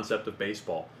no concept of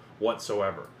baseball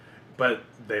whatsoever. But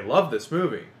they love this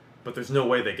movie, but there's no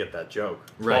way they get that joke.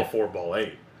 Right. Ball 4, ball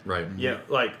 8. Right. Yeah,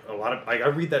 a lot of I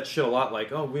read that shit a lot.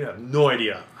 We have no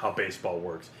idea how baseball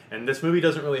works, and this movie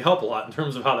doesn't really help a lot in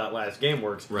terms of how that last game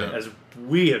works, right. as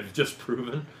we have just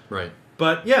proven. Right.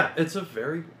 But yeah, it's a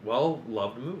very well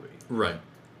loved movie. Right.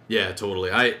 Yeah, totally.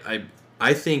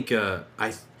 I think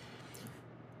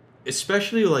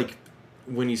especially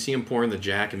when you see him pouring the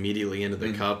Jack immediately into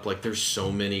the cup, there's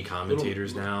so many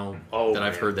commentators now that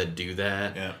I've heard that do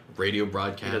that. Yeah. Radio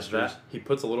broadcasters. He does that. He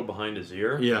puts a little behind his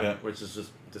ear. Yeah. Which is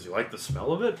just, does he like the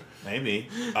smell of it? Maybe.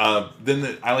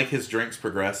 Then I like his drinks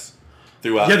progress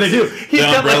throughout. Yeah, they do. The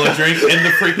umbrella drink in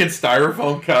the freaking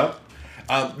styrofoam cup.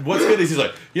 What's good is he's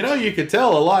like, you can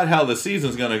tell a lot how the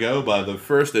season's going to go by the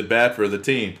first at bat for the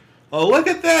team. Oh, look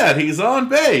at that. He's on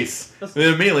base. And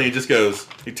then immediately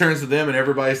he turns to them and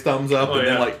everybody's thumbs up.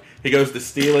 Then he goes to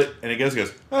steal it and he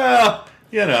goes, well,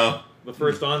 The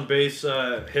first on base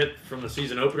hit from the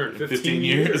season opener in 15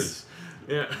 years.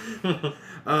 Yeah.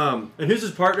 And who's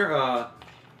his partner? I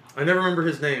never remember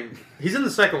his name. He's in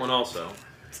the second one also.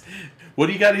 What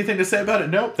do you got anything to say about it?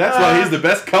 Nope. That's why he's the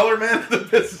best color man in the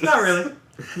business. Not really.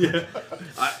 Yeah.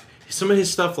 Some of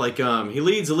his stuff, he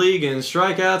leads the league in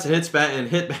strikeouts and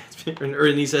hit bats,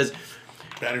 and he says,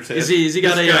 "Batter's head. Is he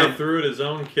got this guy threw at his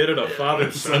own kid at a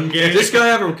father-son game? Does this guy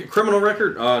have a criminal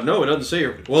record? No, it doesn't say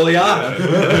here. Well, he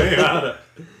oughta.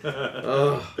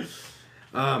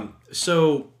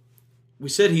 So we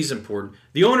said he's important.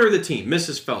 The owner of the team,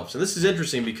 Mrs. Phelps, and this is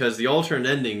interesting because the alternate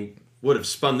ending would have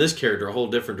spun this character a whole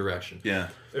different direction. Yeah.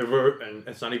 And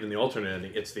it's not even the alternate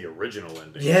ending, it's the original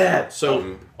ending. Yeah.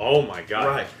 So, oh my God.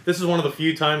 Right. This is one of the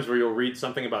few times where you'll read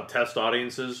something about test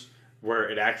audiences where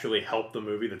it actually helped the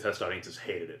movie. The test audiences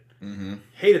hated it. Mm-hmm.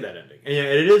 Hated that ending. And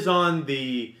it is on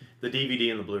the DVD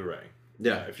and the Blu-ray.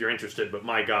 Yeah. If you're interested, but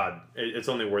my God, it's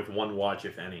only worth one watch,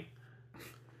 if any.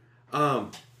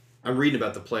 I'm reading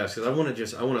about the playoffs because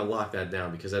I want to lock that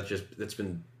down because that's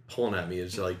been pulling at me.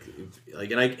 It's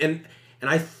and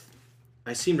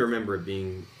I seem to remember it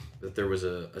being that there was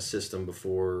a system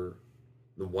before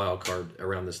wild card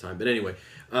around this time. But anyway,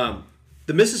 the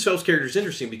Mrs. Phelps character is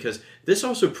interesting because this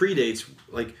also predates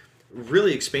like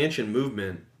really expansion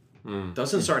movement.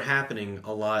 Doesn't start happening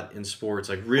a lot in sports.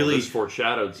 Like really, it's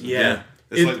foreshadowed. Yeah.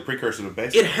 It's like the precursor to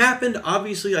baseball. It happened,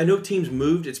 obviously. I know teams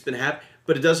moved. It's been happening,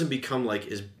 but it doesn't become like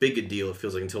as big a deal. It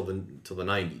feels like until the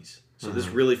 90s. So this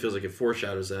really feels like it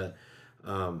foreshadows that.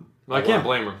 Well, I can't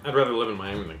blame her. I'd rather live in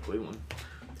Miami than Cleveland.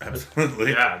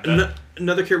 Absolutely. Yeah.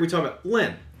 Another character we talk about,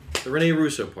 Len, the Rene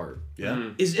Russo part,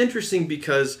 is interesting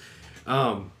because,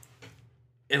 in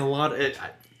a lot,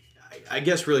 I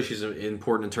guess really she's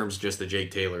important in terms of just the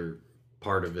Jake Taylor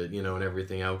part of it, and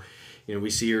everything. How, we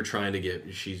see her trying to get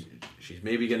she's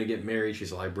maybe going to get married.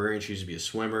 She's a librarian. She used to be a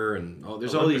swimmer, and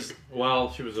there's all these.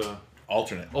 Well, she was a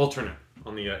alternate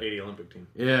on the 80 Olympic team.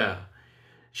 Yeah,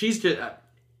 she's just.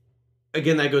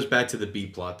 Again, that goes back to the B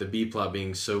plot. The B plot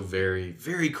being so very,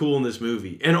 very cool in this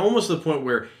movie, and almost to the point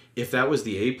where if that was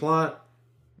the A plot,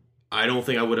 I don't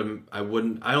think I would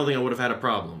have had a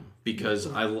problem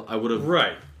because I would have.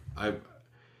 Right.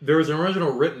 There was an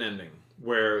original written ending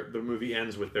where the movie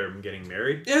ends with them getting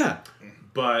married. Yeah.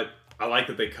 But I like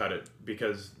that they cut it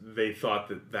because they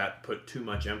thought that put too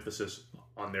much emphasis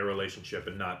on their relationship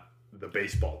and not the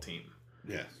baseball team.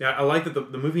 Yes. Yeah, I like that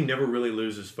the movie never really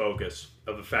loses focus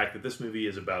of the fact that this movie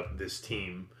is about this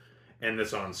team and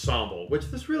this ensemble, which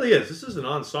this really is. This is an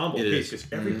ensemble piece because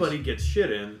everybody gets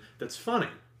shit in that's funny.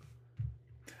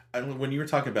 When you were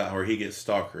talking about where he gets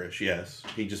stalkerish, yes,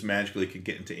 he just magically could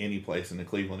get into any place in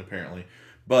Cleveland apparently.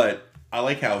 But I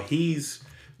like how he's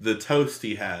the toast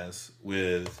he has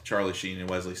with Charlie Sheen and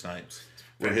Wesley Snipes,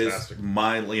 where his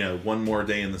mind, one more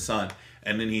day in the sun.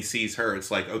 And then he sees her.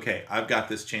 It's like, okay, I've got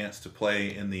this chance to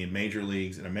play in the major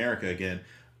leagues in America again.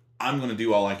 I'm going to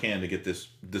do all I can to get this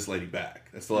lady back.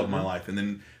 That's the love of my life. And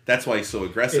then that's why he's so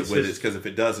aggressive with it, because if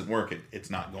it doesn't work, it's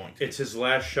not going to. It's his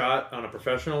last shot on a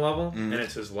professional level, and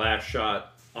it's his last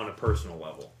shot on a personal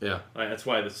level. Yeah. That's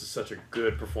why this is such a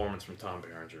good performance from Tom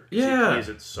Berenger. Yeah. He plays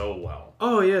it so well.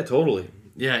 Oh, yeah, totally.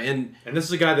 Yeah, and this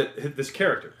is a guy that, this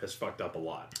character has fucked up a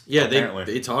lot. Yeah,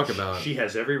 they talk about She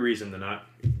has every reason to not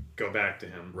go back to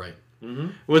him. Right. Mm-hmm.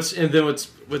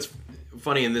 What's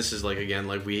funny, and this is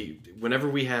whenever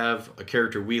we have a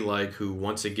character we like who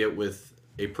wants to get with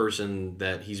a person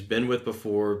that he's been with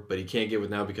before, but he can't get with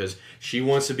now because she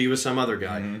wants to be with some other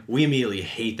guy, we immediately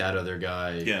hate that other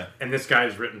guy. Yeah. And this guy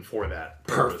is written for that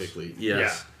purpose. Perfectly.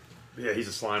 Yes. Yeah, he's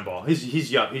a slime ball. He's 80s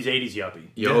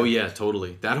yuppie. Oh yeah,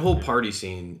 totally. That whole party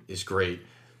scene is great.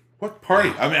 What party?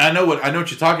 I mean, I know what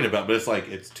you're talking about, but it's like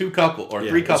it's two couple or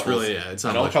three couples. Really, it's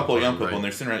not an old much couple of of a young party, people, and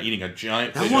they're sitting around eating a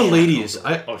giant. That one lady is.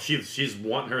 She's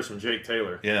wanting her some Jake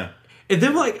Taylor. Yeah. And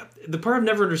then the part I've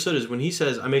never understood is when he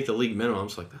says, "I make the league minimum," I'm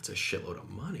just like, that's a shitload of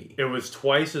money. It was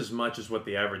twice as much as what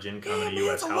the average income in a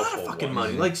U.S. household was. That's a lot of fucking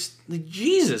money. Like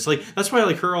Jesus, that's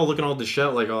why her all looking all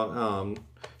disheveled,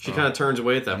 she kind of turns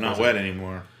away at that. I'm not wet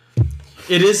anymore.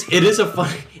 It is a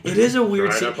fun. It is a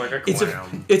weird scene. Like a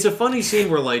it's a funny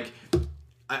scene where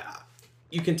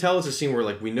you can tell it's a scene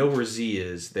where we know where Z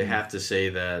is. They have to say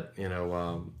that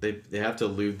they have to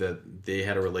allude that they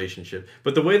had a relationship,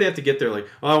 but the way they have to get there,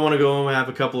 I want to go home and have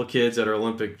a couple of kids that are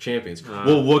Olympic champions.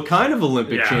 Well, what kind of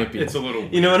Olympic champions? It's a little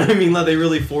weird. You know what I mean? They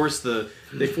really force the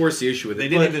issue with it. They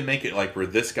didn't even make it where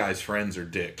this guy's friends are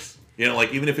dicks.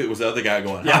 Even if it was the other guy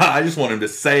going, I just want him to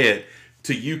say it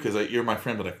to you because you're my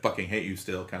friend, but I fucking hate you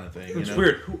still, kind of thing. It's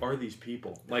weird. Who are these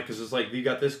people? Because it's you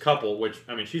got this couple, which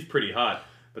she's pretty hot,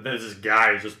 but then there's this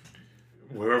guy who's just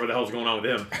whoever the hell's going on with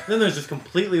him. And then there's just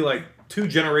completely 2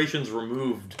 generations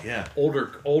removed,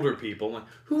 older people.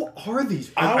 Who are these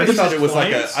people? I always thought it was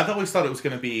I always thought it was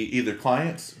going to be either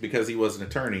clients because he was an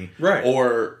attorney, right,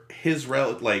 or his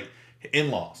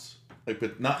in-laws,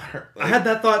 but not her. I had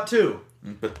that thought too,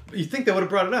 but you think they would have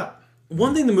brought it up.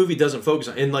 One thing the movie doesn't focus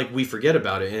on, and we forget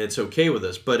about it, and it's okay with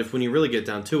us, but when you really get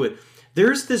down to it,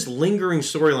 there's this lingering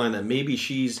storyline that maybe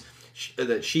she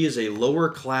is a lower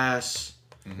class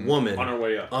woman on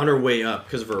her way up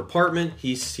because of her apartment.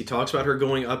 He talks about her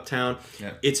going uptown.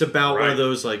 Yeah. It's about one of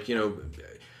those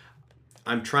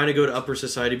I'm trying to go to upper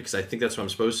society because I think that's what I'm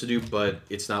supposed to do, but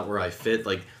it's not where I fit.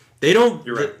 They don't.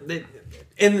 You're right.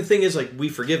 And the thing is, we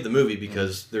forgive the movie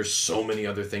because there's so many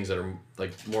other things that are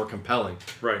more compelling.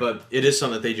 Right. But it is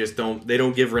something that they just don't. They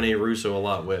don't give Rene Russo a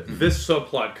lot with. This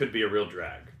subplot could be a real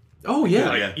drag. Oh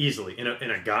yeah, easily in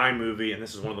a guy movie, and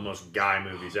this is one of the most guy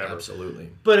movies ever. Absolutely.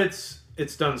 But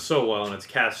it's done so well, and it's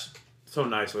cast so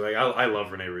nicely. I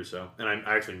love Rene Russo, and I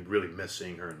actually really miss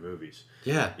seeing her in movies.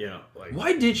 Yeah.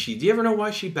 Why did she? Do you ever know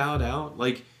why she bowed out?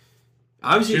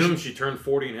 Obviously she turned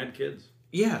 40 and had kids.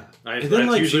 Yeah. And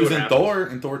then she was in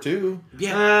Thor 2.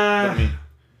 Yeah.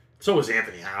 So was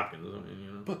Anthony Hopkins.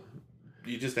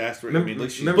 You just asked for it.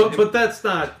 Remember- But that's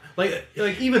not like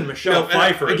even Michelle No,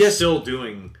 Pfeiffer I is guess- still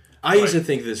doing. I used to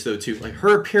think this though too. Like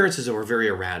her appearances were very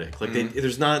erratic. Like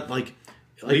there's not like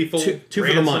Lethal, two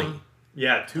for the money. Ransom.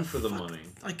 Yeah, 2 for the money.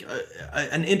 Like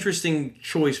an interesting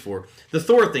choice for the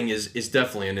Thor thing is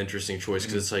definitely an interesting choice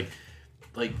because it's like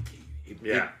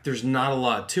Yeah. there's not a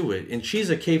lot to it, and she's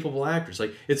a capable actress.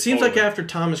 Like it seems like after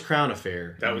Thomas Crown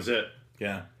Affair, That was it.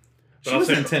 Yeah. But She I'll was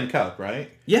say- in Tin Cup, right?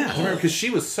 Yeah. I remember because she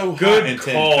was so Good hot in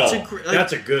Tin call. Cup.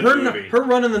 That's a good her, movie. Her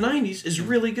run in the '90s is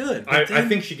really good. I But then-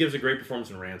 think she gives a great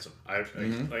performance in Ransom.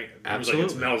 Like Absolutely.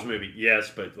 it's Mel's movie,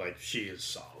 yes, but like she is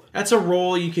solid. that's a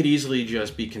role you could easily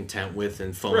just be content with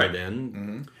and phone Right. it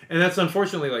in. And that's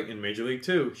unfortunately like in Major League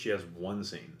 2, she has one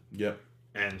scene. Yep.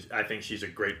 And I think she's a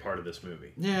great part of this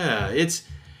movie. Yeah,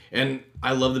 and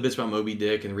I love the bits about Moby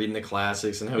Dick and reading the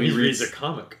classics and how He reads a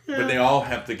comic. But they all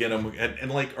have to get them.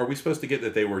 And like, are we supposed to get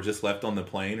that they were just left on the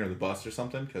plane or the bus or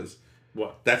something? Because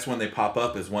what? That's when they pop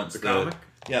up. Is once The comic?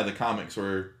 Yeah, the comics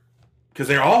were because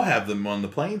they all have them on the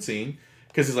plane scene.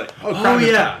 Because he's like, Oh,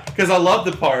 yeah. Because I love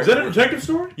the part. Is that a detective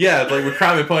story? Yeah, like with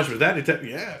Crime and Punishment. Was that detective?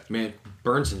 Yeah. Man,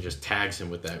 Burnson just tags him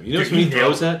with that. You know Dude, when he he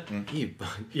throws nailed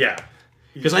that? Yeah.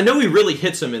 Because I know he really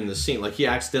hits him in the scene. Like he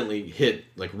accidentally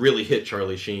really hit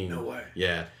Charlie Sheen. No way.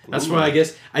 Yeah, that's Ooh. why I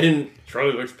guess I didn't.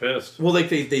 Charlie looks pissed. Well, like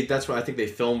they that's why I think they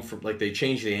filmed from like they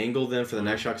changed the angle then for the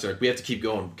next shot. Cause like we have to keep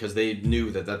going because they knew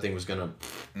that thing was gonna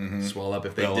swell up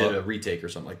if they Fill did up. a retake or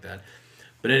something like that.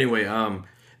 But anyway,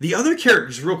 the other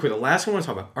characters, real quick, the last one I want to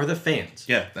talk about are the fans.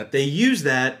 Yeah, they use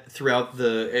that throughout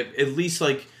at least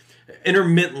like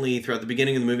intermittently throughout the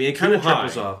beginning of the movie. It kind of Too high.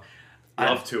 triples off.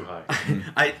 Love Too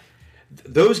High.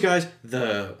 Those guys,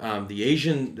 the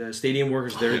Asian stadium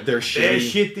workers, they're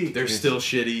shitty. They're still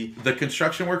shitty. The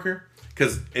construction worker,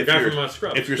 because The guy from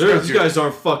Scrubs. if you're These Scrubs, guys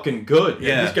aren't fucking good.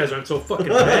 Yeah. These guys aren't so fucking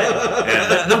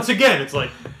bad. Once again, it's like...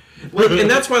 And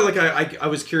that's why, like, I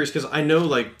was curious because I know,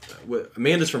 like,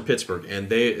 Amanda's from Pittsburgh, and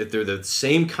they're the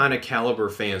same kind of caliber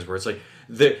fans where it's like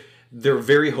they're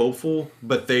very hopeful,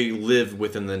 but they live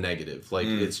within the negative. Like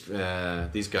it's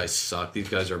these guys suck. These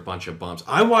guys are a bunch of bums.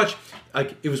 I watched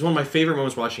it was one of my favorite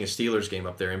moments watching a Steelers game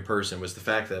up there in person was the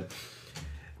fact that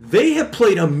they have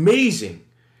played amazing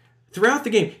throughout the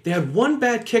game. They had one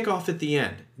bad kickoff at the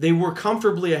end. They were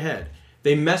comfortably ahead.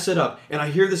 They mess it up, and I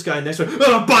hear this guy next to me,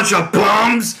 a bunch of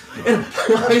bums, and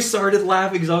I started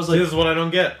laughing because I was like, This is what I don't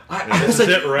get. I This was is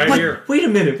like, it right wait, here. wait a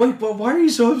minute, why are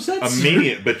you so upset? sir?"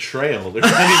 immediate betrayal. There's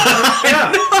not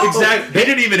Yeah, exactly. They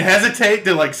didn't even hesitate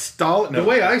to like stall it. The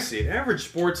way I see it, average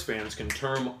sports fans can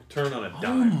turn on a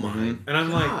dime. And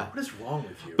I'm like, what is wrong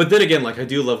with you? But then again, like I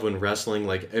do love when wrestling,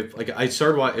 like I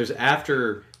started watching. It was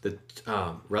after the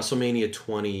WrestleMania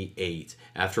 28,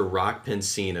 after Rock Penn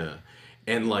Cena,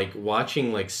 and like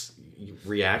watching like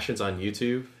reactions on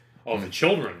YouTube. Oh, the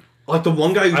children. Like the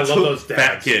one guy who I love took those dads.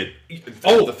 Fat kid.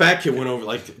 Oh, the fat kid went over,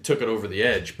 like took it over the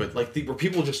edge. But like, where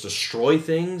people just destroy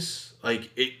things, like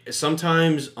it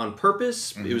sometimes on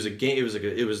purpose. It was a game.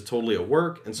 It was totally a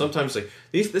work, and sometimes like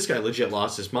this guy legit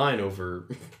lost his mind over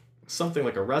something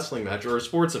like a wrestling match or a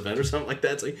sports event or something like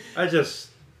that. It's like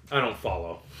I don't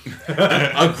follow.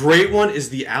 a great one is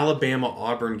the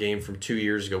Alabama-Auburn game from 2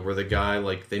 years ago, where the guy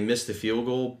they missed the field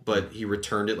goal, but he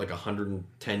returned it like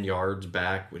 110 yards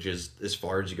back, which is as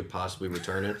far as you could possibly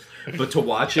return it. But to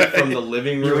watch it from the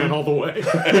living room, You ran all the way.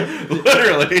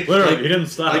 Literally. He didn't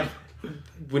stop.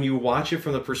 when you watch it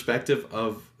from the perspective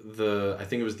of I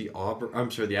think it was the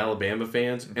Alabama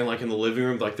fans, and like in the living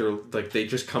room, they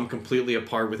just come completely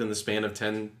apart within the span of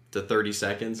 10 to 30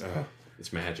 seconds.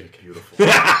 It's magic. Beautiful.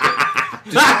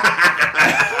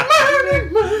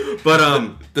 But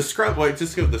the Scrub. Wait,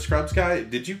 just go. The Scrubs guy.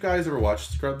 Did you guys ever watch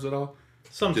Scrubs at all?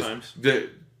 Sometimes.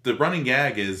 The running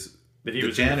gag is that he the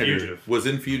was in janitor Fugitive. was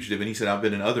in Fugitive, and he said, "I've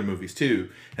been in other movies too."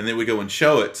 And then we go and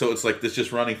show it, so it's like this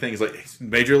just running thing. It's like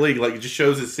Major League, like it just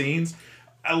shows his scenes.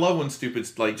 I love when stupid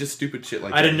shit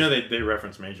like I didn't know they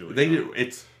referenced Major League. They do.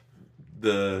 It's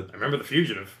I remember the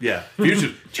Fugitive. Yeah,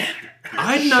 Fugitive janitor.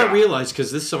 I did not realize,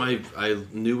 because this is something I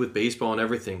knew with baseball and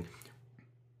everything.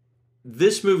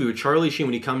 This movie with Charlie Sheen,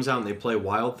 when he comes out and they play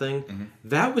Wild Thing,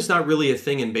 that was not really a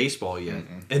thing in baseball yet.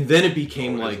 And then it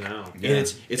became now. and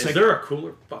it's Is like, there a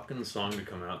cooler fucking song to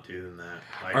come out to than that?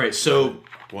 Like, all right, so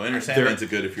well, Enter Sandman's a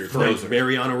good if you're a Frank closer.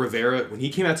 Mariano Rivera, when he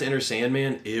came out to Enter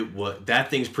Sandman, that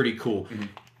thing's pretty cool.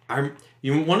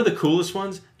 One of the coolest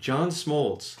ones, John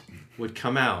Smoltz would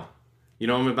come out. You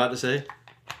know what I'm about to say?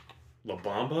 La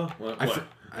Bamba? What?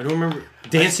 I don't remember.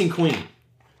 Dancing Queen.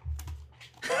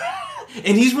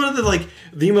 And he's one of the most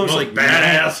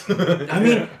badass.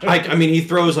 I mean, he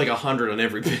throws 100 on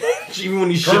every pitch, even when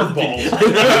he's curveballs.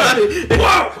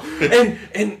 Wow!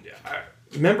 And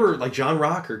remember, like, John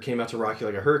Rocker came out to Rock You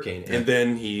Like a Hurricane, and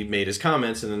then he made his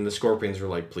comments, and then the Scorpions were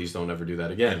like, please don't ever do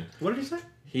that again. What did he say?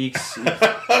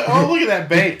 Oh, look at that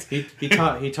bait. He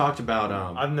talked about...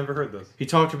 I've never heard this. He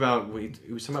talked about...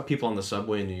 He was talking about people on the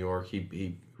subway in New York.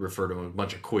 He referred to a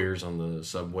bunch of queers on the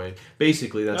subway.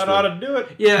 Basically, that's That ought to do it.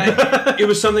 Yeah, it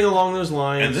was something along those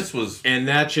lines. And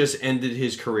that just ended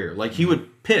his career. Like, he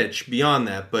would pitch beyond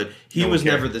that, but he was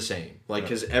never the same. Like,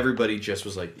 because everybody just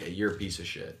was like, yeah, you're a piece of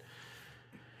shit.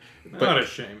 Not a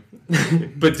shame.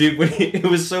 But dude, it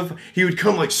was so fun. He would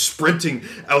come like sprinting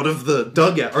out of the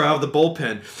dugout or out of the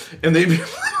bullpen, and they'd be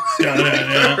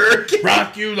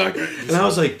rock you like. And I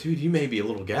was like, dude, you may be a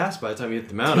little gassed by the time you hit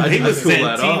the mound. He was cool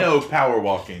that off. Santino power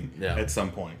walking at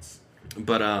some points.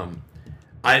 But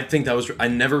I think that was. I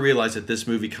never realized that this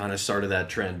movie kind of started that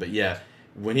trend. But yeah,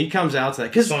 when he comes out to that,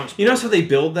 because you notice how they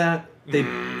build that.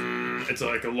 It's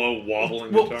like a low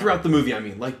wobbling well, guitar. throughout the movie, I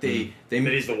mean, like they That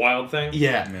he's the wild thing?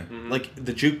 Yeah. Like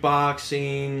the jukebox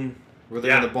scene where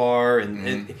they're in the bar,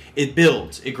 and it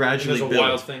builds. It gradually There's a builds.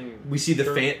 wild thing. We see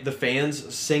the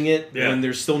fans sing it, and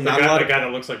there's still not a a lot of... guy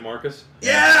that looks like Marcus?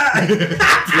 Yeah!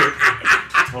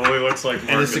 Totally looks like Marcus.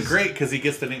 And it's great because he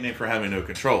gets the nickname for having no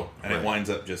control, and it winds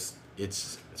up just...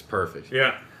 It's perfect.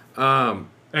 Yeah. And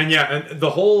the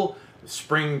whole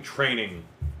spring training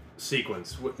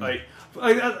sequence,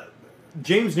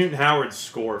 James Newton Howard's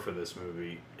score for this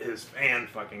movie is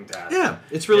fan-fucking-tastic. Yeah,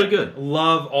 it's really good.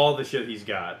 Love all the shit he's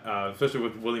got, especially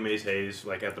with Willie Mays Hayes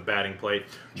like at the batting plate.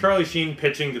 Charlie Sheen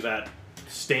pitching to that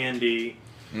standee.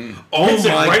 Oh Hits it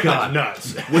my right God. in the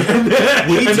nuts.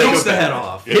 When he takes the head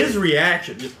off. His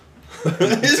reaction.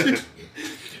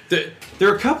 There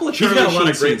are a couple of Charlie He's got a lot Sheen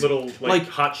of great scenes. little like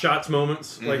hot shots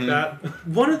moments like that.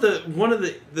 One of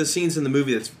the scenes in the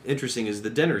movie that's interesting is the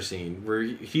dinner scene where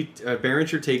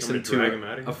Berenger takes him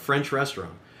to a French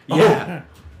restaurant. Yeah.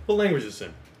 What language is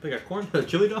it? They got corn,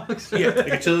 chili dogs. Yeah, they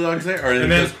got chili dogs there. Or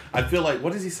And then- I feel like,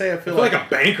 what does he say? I feel like a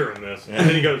banker in this, and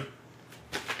then he goes.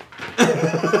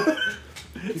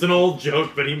 It's an old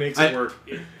joke, but he makes it work.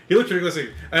 He looks ridiculous.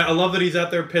 I love that he's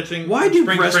out there pitching. Why do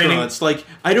spring restaurants training. like?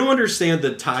 I don't understand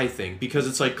the tie thing because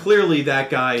it's like clearly that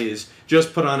guy is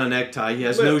just put on a necktie. He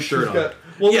has no shirt on.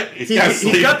 Well, yeah,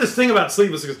 he's got this thing about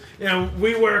sleeveless. He goes,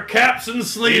 we wear caps and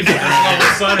sleeves, and then all of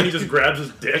a sudden he just grabs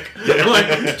his dick.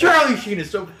 Like Charlie Sheen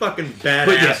is so fucking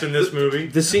badass in this movie.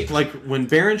 The scene, like when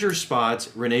Berenger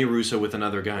spots Rene Russo with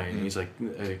another guy, and he's like,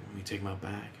 "Hey, let me take him out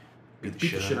back, beat the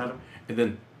shit out of him," and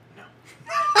then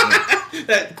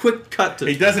that quick cut to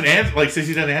he doesn't answer. Like since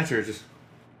he doesn't answer, it's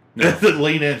just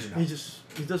lean in.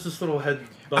 He does this little head.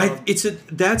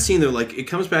 That scene though, like it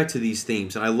comes back to these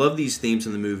themes, and I love these themes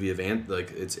in the movie of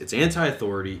it's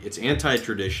anti-authority, it's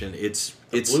anti-tradition, it's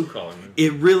blue collar.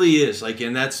 It really is like,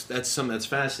 and that's something that's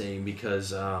fascinating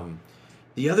because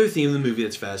the other theme of the movie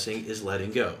that's fascinating is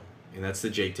letting go, and that's the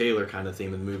Jake Taylor kind of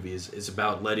theme of the movie is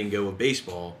about letting go of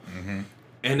baseball,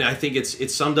 and I think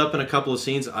it's summed up in a couple of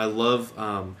scenes. I love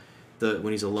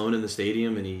when he's alone in the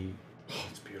stadium and he.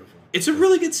 It's beautiful. It's a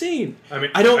really good scene. I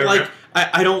mean, I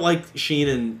don't like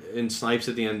Sheen and Snipes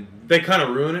at the end. They kind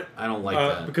of ruin it. I don't like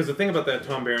that. Because the thing about that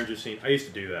Tom Berenger scene, I used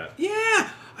to do that. Yeah.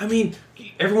 I mean,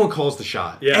 everyone calls the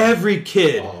shot. Yeah. Every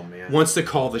kid wants to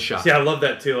call the shot. See, I love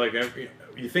that too. Like,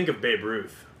 you think of Babe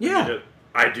Ruth. Yeah.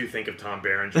 I do think of Tom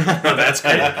Berenger. That's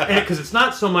because it's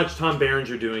not so much Tom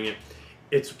Berenger doing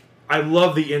it. I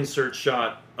love the insert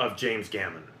shot of James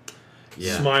Gammon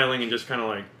smiling and just kind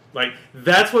of like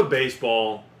that's what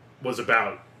baseball was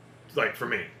about. Like for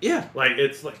me, like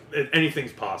it's like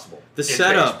anything's possible. The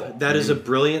setup that is a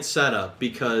brilliant setup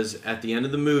because at the end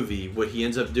of the movie, what he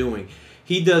ends up doing,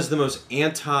 he does the most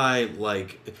hero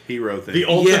thing, the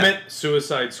ultimate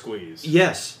suicide squeeze.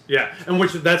 Yes, and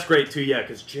that's great too. Yeah,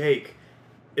 because Jake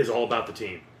is all about the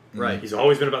team. Right, he's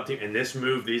always been about the team, and this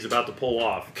move that he's about to pull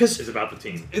off is about the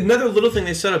team. Another little thing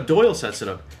they set up, Doyle sets it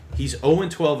up. He's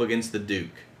 0-12 against the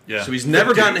Duke. Yeah. So he's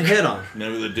never gotten a hit on.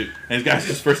 Never the Duke. And his guy's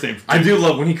his first name. I do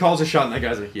love when he calls a shot and that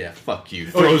guy's like, yeah, fuck you.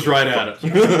 Throws right at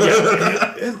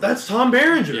it. That's Tom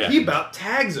Berenger. Yeah. He about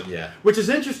tags him. Yeah. Which is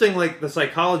interesting, like the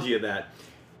psychology of that.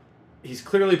 He's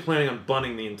clearly planning on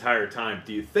bunting the entire time.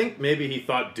 Do you think maybe he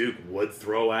thought Duke would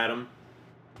throw at him?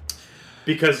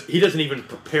 Because he doesn't even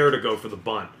prepare to go for the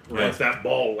bunt once that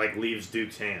ball leaves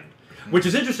Duke's hand. Which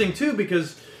is interesting too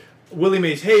because Willie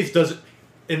Mays Hayes does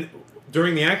it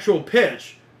during the actual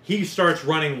pitch. He starts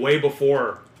running way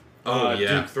before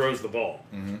Duke throws the ball.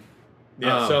 Mm-hmm.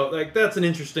 Yeah, so that's an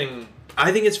interesting.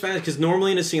 I think it's fast because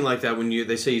normally in a scene like that, when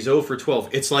they say he's 0-12,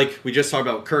 it's like we just talked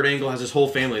about. Kurt Angle has his whole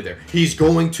family there. He's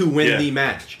going to win the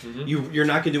match. Mm-hmm. You're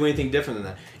not going to do anything different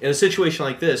than that. In a situation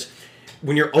like this,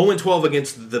 when you're 0-12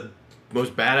 against the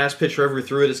most badass pitcher ever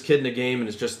threw at his kid in a game, and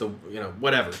it's just the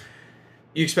whatever.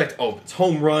 You expect, it's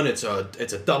home run, it's a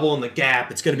double in the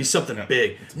gap, it's going to be something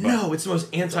big. No, it's the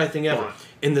most anti thing ever.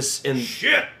 And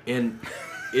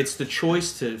it's the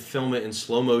choice to film it in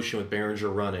slow motion with Berenger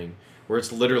running, where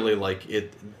it's literally like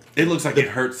it. It looks like it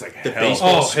hurts like the hell.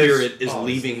 baseball spirit is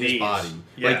leaving his knees. body.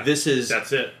 Yeah. Like this is.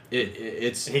 That's it.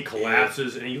 It's and he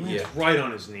collapses and he lands right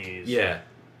on his knees. Yeah,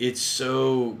 it's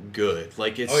so good.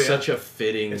 Like it's such a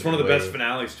fitting. It's one of the best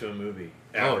finales to a movie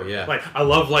ever. Oh yeah. Like I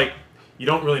love you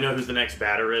don't really know who the next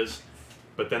batter is,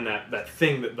 but then that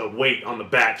thing that the weight on the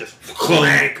bat just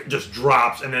clank just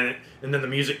drops, and then the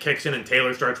music kicks in and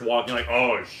Taylor starts walking like,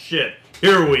 oh shit,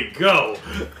 here we go.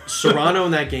 Serrano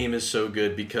in that game is so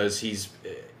good because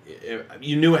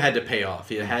you knew it had to pay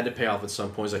off. It had to pay off at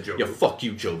some point. It's like, yeah, fuck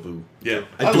you, Joe Boo. Yeah,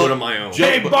 I do it on my own.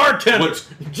 Hey, bartender,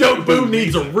 Joe Boo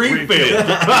needs a refill.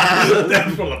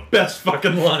 That's one of the best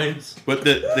fucking lines. But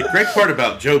the great part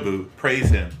about Joe Boo, praise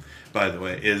him, by the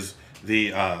way, is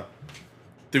the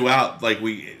throughout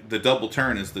the double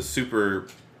turn is the super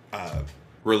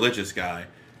religious guy.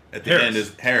 At the end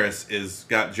is Harris is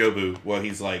got Jobu while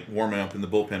he's like warming up in the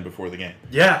bullpen before the game.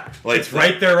 Yeah, it's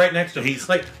right there, right next to him. He's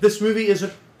like, this movie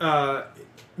isn't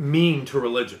mean to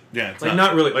religion. Yeah, it's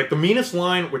not really. Like the meanest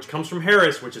line, which comes from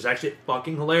Harris, which is actually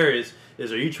fucking hilarious,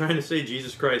 is, "Are you trying to say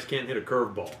Jesus Christ can't hit a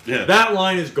curveball?" Yeah, that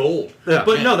line is gold. Yeah,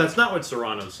 but no, that's not what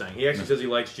Serrano's saying. He actually says he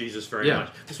likes Jesus very much.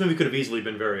 This movie could have easily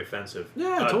been very offensive.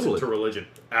 Yeah, totally. to religion.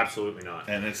 Absolutely not.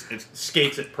 And it's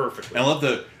skates it perfectly. I love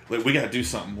we got to do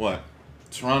something. What?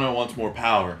 Serrano wants more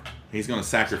power. He's going to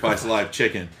sacrifice a live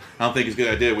chicken. I don't think it's a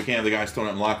good idea. We can't have the guys throwing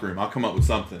it in the locker room. I'll come up with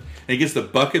something. And he gets the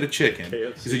bucket of chicken.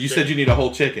 He said, you said you need a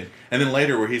whole chicken. And then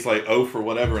later where he's like, for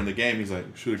whatever in the game, he's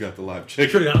like, should have got the live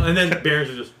chicken. And then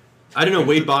Berenger just... I don't know,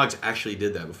 Wade Boggs actually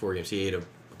did that before games. He ate a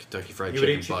Kentucky Fried Chicken bucket. He would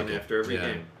eat chicken after every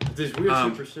game. These weird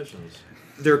superstitions.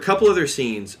 There are a couple other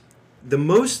scenes. The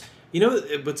most...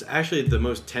 what's actually the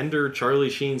most tender Charlie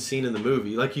Sheen scene in the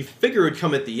movie? Like, you figure it would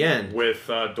come at the end. With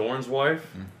Dorn's wife?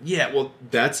 Yeah, well,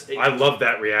 that's... I love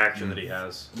that reaction that he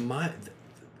has.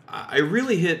 I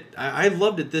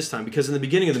loved it this time, because in the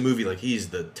beginning of the movie, like, he's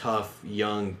the tough,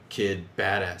 young kid,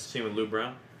 badass. Scene with Lou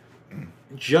Brown?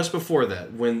 Just before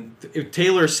that, when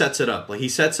Taylor sets it up, like, he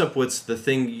sets up what's the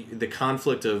thing, the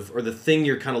conflict of, or the thing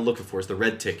you're kind of looking for is the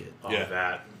red ticket. Oh, yeah.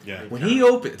 That. Yeah. When he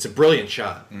opens, it's a brilliant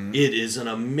shot. Mm-hmm. It is an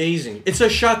amazing... It's a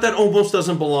shot that almost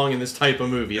doesn't belong in this type of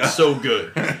movie. It's so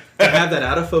good. To have that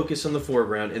out of focus in the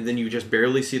foreground, and then you just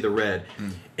barely see the red.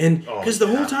 And because the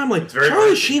whole time, like,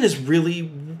 Charlie Sheen is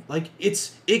really... Like,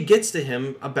 it gets to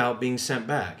him about being sent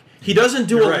back. He doesn't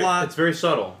do a lot... It's very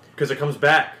subtle, because it comes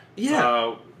back.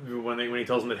 Yeah. When he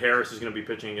tells him that Harris is going to be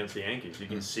pitching against the Yankees. You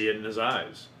can see it in his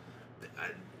eyes.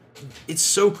 It's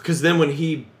so... Because then when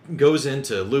he goes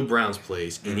into Lou Brown's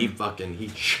place, and he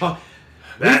throws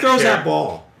that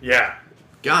ball. Yeah.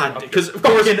 God, because of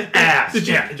course... ass.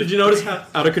 Did you notice how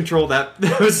out of control that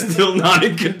was still not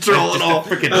in control at all?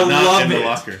 Freaking I not love in it. the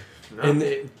locker. No.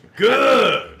 And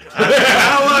good.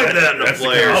 I like that in a That's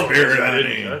player. the spirit I of the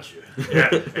didn't name. touch you.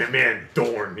 Yeah, and man,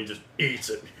 Dorn, he just eats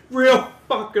it. Real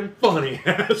fucking funny,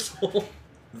 asshole.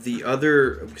 The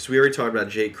other, because we already talked about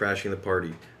Jake crashing the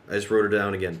party. I just wrote it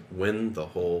down again. Win the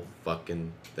whole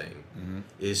fucking thing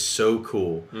is so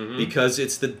cool because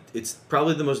it's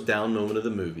probably the most down moment of the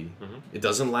movie. It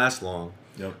doesn't last long,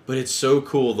 but it's so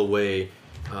cool the way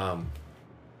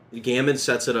Gammon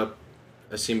sets it up.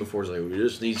 I've seen before. It's like, we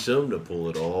just need something to pull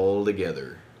it all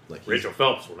together. Like Rachel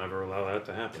Phelps will never allow that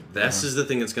to happen. This is the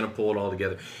thing that's going to pull it all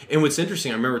together. And what's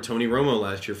interesting, I remember Tony Romo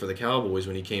last year for the Cowboys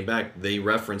when he came back. They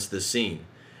referenced this scene.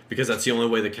 Because that's the only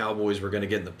way the Cowboys were going to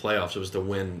get in the playoffs, was to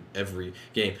win every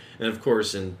game. And of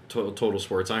course, in total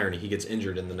sports irony, he gets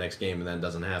injured in the next game, and that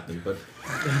doesn't happen. But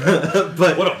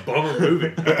what a bummer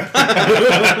movie.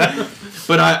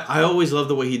 But I always love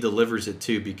the way he delivers it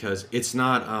too, because it's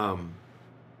not.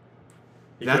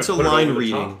 That's a line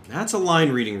reading. That's a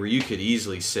line reading where you could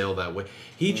easily sail that way.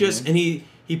 He just and he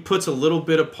puts a little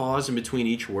bit of pause in between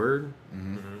each word.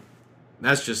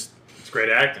 That's just. It's great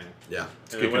acting. Yeah,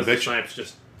 it's good Wesley Snipes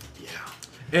just.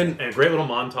 And a great little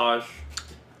montage.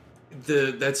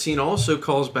 That scene also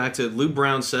calls back to Lou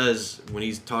Brown says when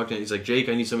he's talking, he's like, Jake,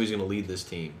 I need somebody who's going to lead this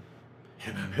team.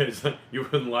 You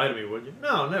wouldn't lie to me, would you?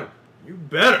 No, never. You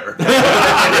better.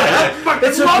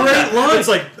 It's a great line. It's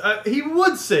like he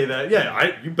would say that.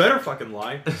 Yeah, you better fucking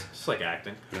lie. It's like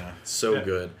acting. Yeah, so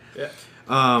good. Yeah.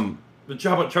 The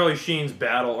job of Charlie Sheen's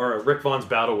battle, or Rick Vaughn's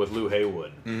battle with Lou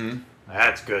Haywood.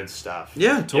 That's good stuff.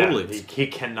 Yeah, totally. Yeah, he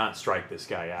cannot strike this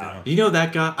guy out. You know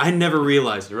that guy? I never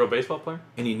realized. The real baseball player?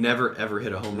 And he never, ever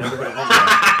hit a home run. Never hit a home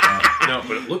run. know,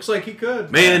 but it looks like he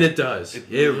could. Man, it does. It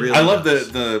really. I love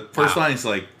does. the first line. Is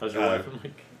like, How's your wife?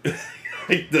 I'm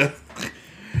like the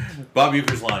Bob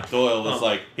Uecker's line. Doyle is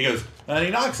like, he goes, and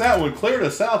he knocks that one clear to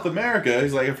South America.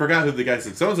 He's like, I forgot who the guy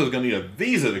said. So-and-so's going to need a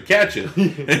visa to catch it.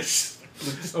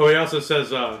 Oh, he also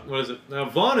says, what is it? Now,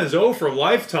 Vaughn is O for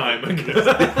lifetime.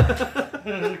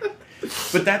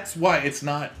 But that's why it's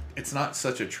not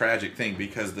such a tragic thing,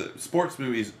 because the sports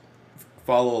movies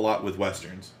follow a lot with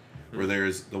westerns, where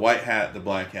there's the white hat, the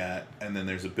black hat, and then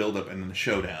there's a build-up and then the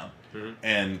showdown.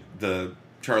 And the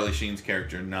Charlie Sheen's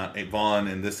character, not Vaughn,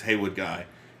 and this Haywood guy,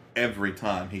 every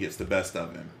time he gets the best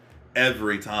of him.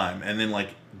 Every time. And then, like,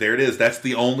 there it is. That's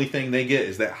the only thing they get,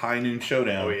 is that high noon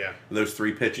showdown. Oh, yeah. With those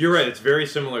 3 pitches. You're right. It's very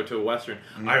similar to a Western.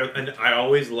 I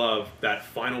always love that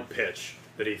final pitch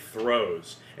that he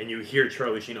throws, and you hear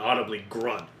Charlie Sheen audibly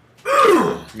grunt.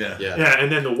 Yeah,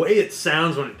 and then the way it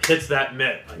sounds when it hits that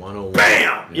mitt. Like, 101.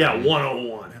 Bam! Yeah,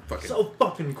 101. So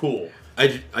fucking cool.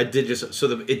 I did just...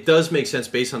 So it does make sense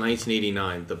based on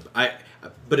 1989.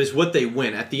 But it's what they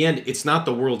win. At the end, it's not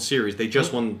the World Series. They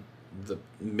just won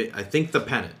I think the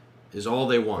pennant is all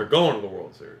they want. They're going to the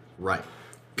World Series. Right.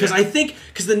 Because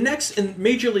because the next in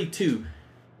Major League 2,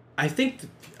 I think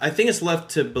it's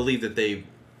left to believe that they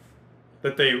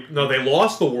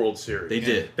lost the World Series. They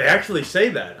did. They actually say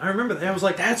that. I remember that. I was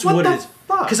like, that's what it the is.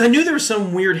 fuck? Because I knew there was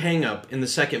some weird hang up in the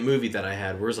second movie that I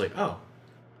had where it was like, oh.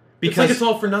 Because it's like it's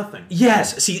all for nothing.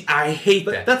 Yes. See, I hate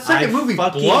that. That second movie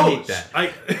fucking blows. hate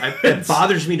that. It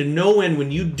bothers me to no end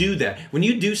when you do that. When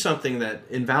you do something that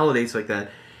invalidates like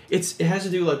that, it has to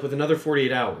do like with another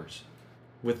 48 hours.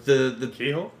 With the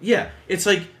Keyhole? Yeah. It's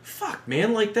like, fuck,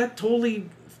 man. Like, that totally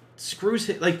screws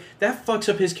him. Like, that fucks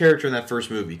up his character in that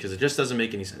first movie because it just doesn't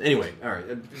make any sense. Anyway, all right.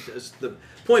 The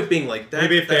point being, like, that.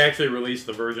 Maybe if they actually released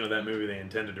the version of that movie they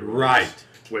intended to release. Right.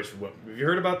 Have you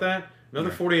heard about that? Another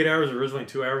 48 hours, originally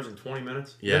 2 hours and 20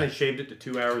 minutes. Yeah. Then they shaved it to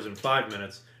 2 hours and 5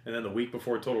 minutes. And then the week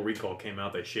before Total Recall came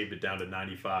out, they shaved it down to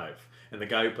 95. And the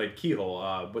guy who played Keyhole,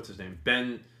 what's his name?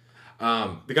 Ben...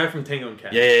 the guy from Tango and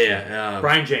Cash. Yeah.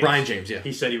 Brian James. Brian James, yeah.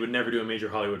 He said he would never do a major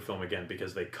Hollywood film again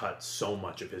because they cut so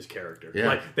much of his character. Yeah.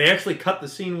 Like, they actually cut the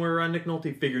scene where Nick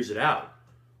Nolte figures it out.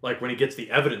 Like, when he gets the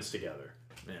evidence together.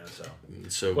 Yeah,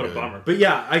 so what good. a bummer. But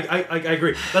yeah, I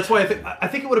agree. That's why I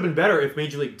think it would have been better if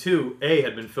Major League 2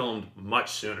 had been filmed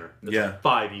much sooner. It's a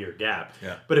 5-year gap.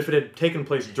 Yeah. But if it had taken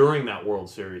place during that World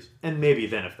Series, and maybe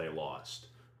then if they lost,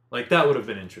 like that would have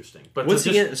been interesting. But what's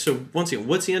the end? So once again,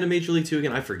 what's the end of Major League 2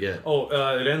 again? I forget. Oh,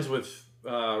 it ends with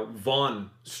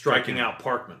Vaughn striking out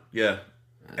Parkman. Yeah.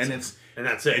 And that's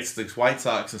it. It's the White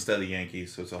Sox instead of the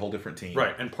Yankees, so it's a whole different team.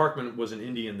 Right, and Parkman was an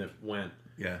Indian that went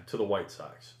to the White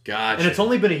Sox. Gotcha. And it's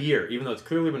only been a year, even though it's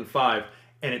clearly been 5,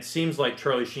 and it seems like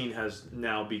Charlie Sheen has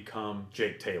now become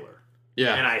Jake Taylor.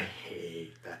 Yeah. And I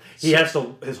hate that.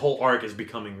 His whole arc is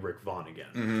becoming Rick Vaughn again.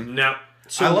 Mm-hmm. Now,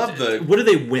 so I love what do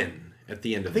they win at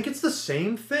the end of it? I think it's the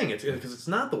same thing. It's because it's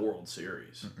not the World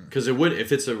Series. Because it would,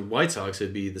 if it's a White Sox,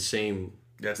 it'd be the same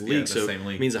league. So same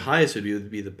league. It means the highest would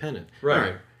be the pennant. Right. All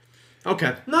right.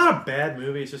 Okay. Not a bad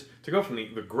movie. It's just to go from the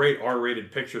great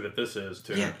R-rated picture that this is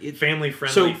to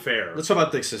family-friendly fare. Let's talk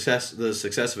about the success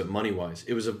of it money-wise.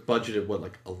 It was a budget of what,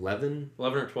 like 11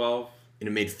 or 12, and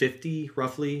it made 50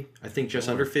 roughly. I think just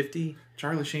under 50.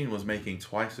 Charlie Sheen was making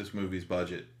twice this movie's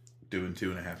budget, doing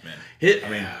 2.5 Men.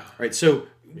 All right. So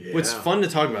what's fun to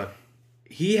talk about?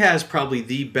 He has probably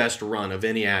the best run of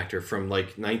any actor from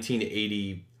like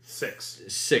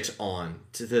 1986 on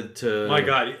to. My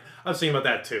God. I was thinking about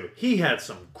that too. He had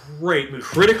some great movies,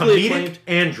 critically comedic acclaimed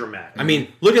and dramatic. I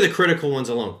mean, look at the critical ones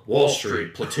alone: Wall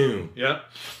Street, Platoon. Yep,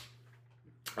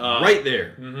 right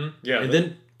there. Mm-hmm. Yeah, and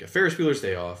then Ferris Bueller's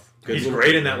Day Off. He's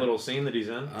great in that little scene that he's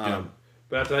in.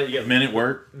 But after that, you get Men at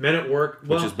Work,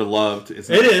 which is beloved. It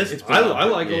is. It's beloved. I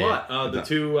like it a lot. The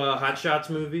 2 Hot Shots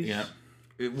movies. Yeah.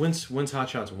 When's Hot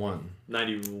Shots 1?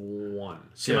 91.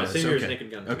 Same year as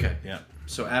Naked Gun. Okay. Yeah.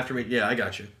 So after me, I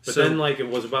got you. But then, like, it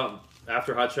was about.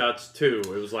 After Hot Shots 2, it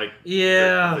was like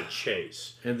the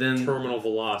chase, and then Terminal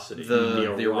Velocity,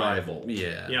 the arrival.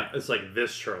 Yeah, it's like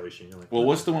this Charlie Sheen. Like, well,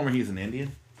 what's the one where he's an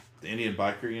Indian, the Indian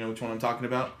biker? You know which one I'm talking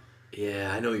about?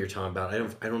 Yeah, I know what you're talking about. I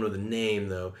don't know the name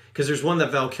though, because there's one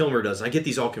that Val Kilmer does. I get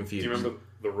these all confused. Do you remember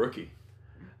The Rookie?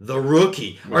 The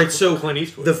Rookie. All right, so Clint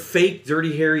Eastwood. The fake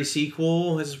Dirty Harry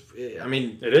sequel is. I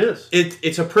mean, it is.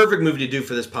 It's a perfect movie to do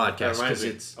for this podcast because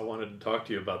it's. I wanted to talk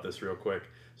to you about this real quick.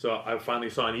 So I finally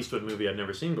saw an Eastwood movie I'd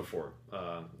never seen before.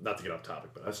 Not to get off topic,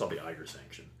 but I saw The Eiger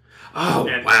Sanction. Oh,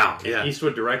 wow. Yeah.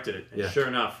 Eastwood directed it. And sure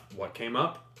enough, what came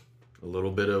up? A little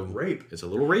bit of rape. It's a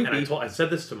little rapey. And I said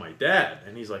this to my dad,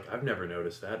 and he's like, I've never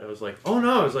noticed that. I was like, oh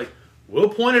no. I was like, Will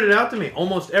pointed it out to me.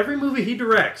 Almost every movie he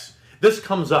directs, This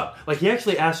comes up. Like, he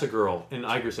actually asks a girl in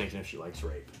Iger Sanction if she likes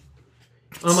rape.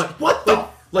 I'm like, what the?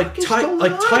 Like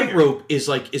Tightrope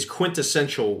is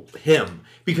quintessential him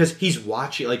because he's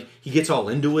watching, like he gets all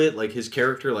into it, like his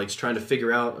character like's trying to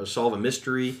figure out or solve a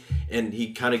mystery, and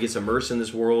he kind of gets immersed in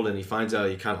this world, and he finds out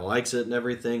he kind of likes it and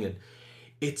everything, and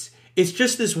it's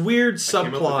just this weird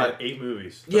subplot. Came up with 8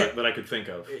 movies that I could think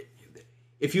of.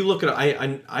 If you look at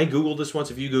I googled this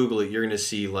once. If you Google it, you're gonna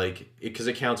see because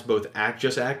it counts both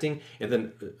just acting and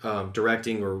then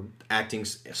directing or acting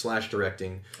 /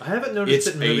 directing. I haven't noticed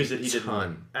it in movies that he ton.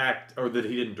 didn't act or that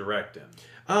he didn't direct in.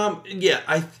 I'm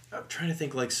trying to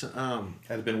think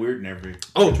has been weird in every.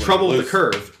 Trouble with the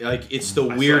Curve. Like it's the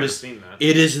weirdest. Seen that.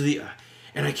 It is the.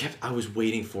 And I was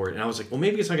waiting for it, and I was like, well,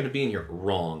 maybe it's not going to be in here.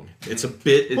 Wrong. It's a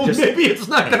bit. Maybe it's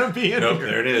not going to be in here.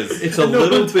 There it is. It's a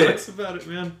little bit. Talks about it,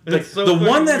 man. Like, so the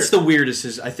one that's weird. the weirdest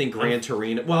is, I think, Gran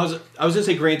Torino. Well, I was going to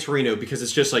say Gran Torino because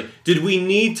it's just like, did we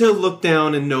need to look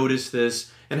down and notice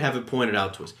this and have it pointed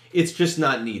out to us? It's just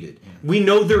not needed. We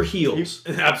know they're heels.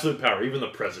 Absolute power. Even the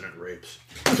president rapes.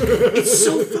 It's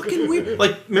so fucking weird.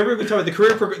 Like, remember we talked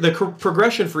about the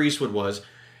progression for Eastwood was,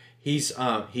 he is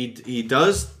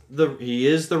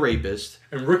the rapist.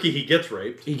 And Rookie, he gets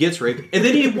raped. He gets raped. And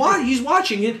then he's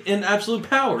watching it in Absolute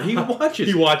Power. He watches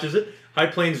He watches it. High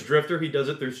Plains Drifter, he does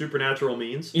it through supernatural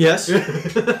means. Yes.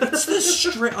 It's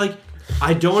the like,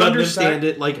 I don't understand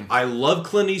it. Like, I love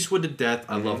Clint Eastwood to death.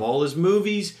 I love all his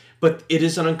movies. But it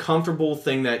is an uncomfortable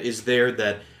thing that is there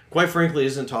that, quite frankly,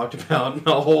 isn't talked about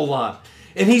a whole lot.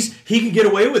 And he can get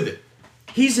away with it.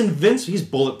 He's invincible. He's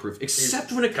bulletproof.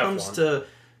 Except when it comes to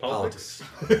politics.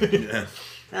 Yeah.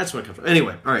 That's when it comes from.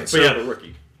 Anyway, all right. But yeah, the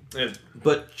Rookie.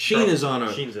 But Sheen is on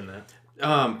a... Sheen's in that.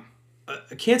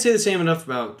 I can't say the same enough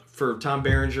for Tom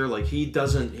Berenger. Like, he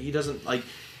doesn't like...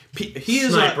 He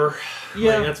is Sniper.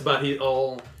 Yeah. Like, that's about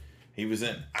He was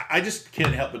in... I just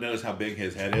can't help but notice how big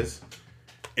his head is.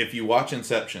 If you watch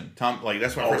Inception, Tom, like,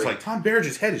 that's when I first like, Tom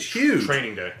Berenger's head is huge.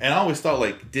 Training Day. And I always thought,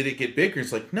 like, did it get bigger?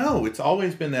 It's like, no, it's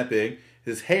always been that big.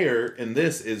 His hair in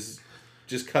this is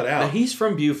just cut out. Now, he's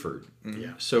from Buford.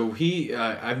 Yeah. So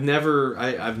I've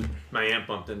my aunt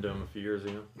bumped into him a few years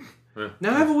ago. Yeah.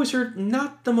 Now, I've always heard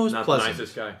not the most not pleasant. the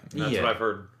nicest guy. That's what I've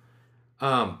heard.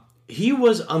 He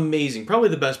was amazing. Probably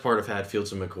the best part of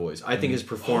Hatfields and McCoys. I think his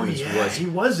performance was... He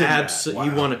was in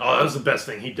absolutely. that. Wow. That was the best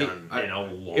thing he'd done in a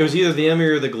long It was either the Emmy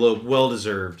or the Globe. Well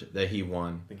deserved that he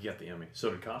won. I think he got the Emmy. So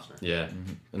did Costner. Yeah.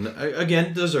 And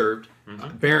again, deserved.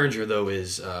 Berenger, though,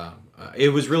 is... it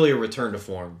was really a return to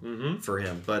form for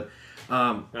him. But...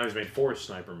 now he's made 4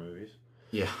 sniper movies.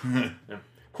 Yeah. Yeah.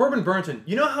 Corbin Burnson,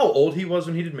 you know how old he was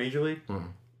when he did Major League?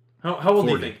 How old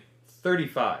do you think?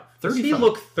 35. Does he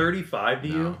look 35 to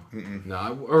you?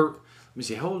 No. Or, let me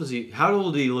see, how old is he? How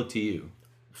old did he look to you?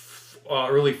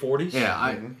 Early 40s? Yeah,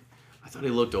 I thought he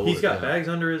looked older. He's got bags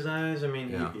under his eyes. I mean,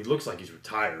 Yeah. he looks like he's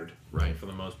retired, right, for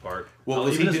the most part. Well,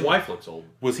 even his wife looks old.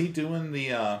 Was he doing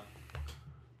the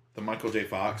Michael J.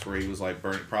 Fox where he was like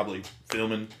probably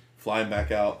filming, flying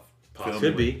back out?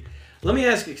 Could be. Let me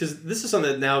ask you, because this is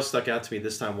something that now stuck out to me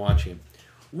this time watching him.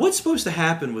 What's supposed to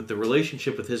happen with the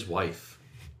relationship with his wife?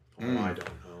 Oh, I don't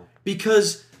know.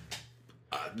 Because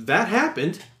that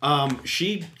happened.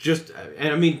 She just,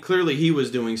 and I mean, clearly he was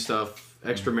doing stuff,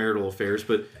 extramarital affairs,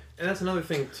 but... And that's another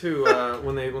thing, too,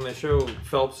 when they show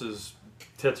Phelps's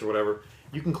tits or whatever,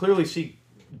 you can clearly see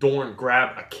Dorn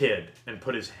grab a kid and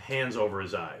put his hands over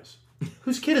his eyes.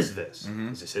 Whose kid is this?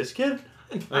 Is this his kid?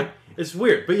 Like, it's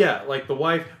weird. But yeah, like the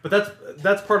wife, but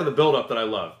that's part of the build-up that I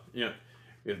love. You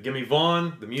know, give me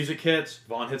Vaughn, the music hits,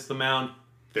 Vaughn hits the mound,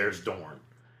 there's Dorn.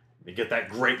 You get that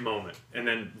great moment. And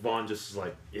then Vaughn just is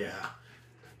like, yeah.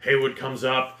 Haywood comes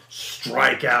up,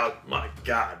 strike out. My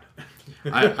God.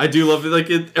 I do love it. Like,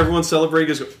 everyone celebrating,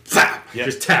 just go, flap! Yeah.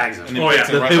 Just tags him. Oh, yeah. It's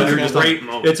a great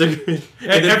moment. It's and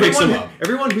then picks him up.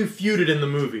 Everyone who feuded in the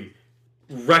movie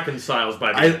reconciles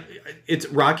by the end. It's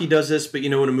Rocky does this, but you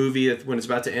know, in a movie, when it's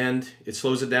about to end, it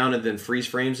slows it down and then freeze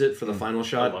frames it for the final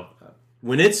shot. I love that.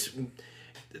 When it's...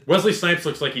 Wesley Snipes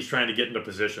looks like he's trying to get into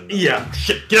position. Yeah.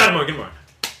 Shit, get out of my...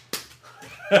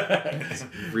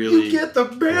 Really, you get the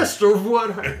best of what.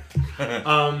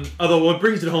 Although what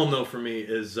brings it home though for me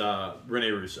is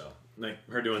Rene Russo, like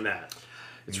her doing that.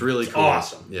 It's really cool.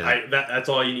 Awesome. Yeah, that's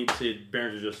all you need to see.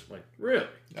 Berenger's just like really.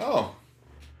 Oh,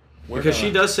 because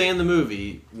she does say in the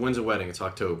movie, "When's a wedding?" It's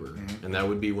October, and that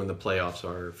would be when the playoffs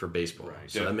are for baseball. Right.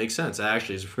 So that makes sense. That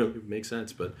actually really makes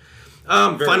sense. But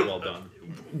very well done.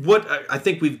 What I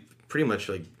think we've pretty much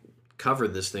like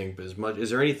covered this thing as much. Is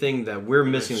there anything that we're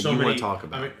missing that you want to talk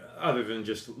about? I mean, other than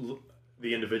just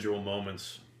the individual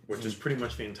moments, which is pretty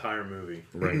much the entire movie.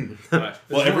 Right.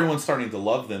 Well, everyone's starting to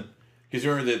love them Because you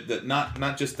remember that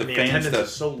not just the And the fan attendance stuff.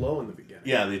 is so low in the beginning.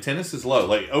 Yeah, the attendance is low.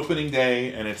 Like opening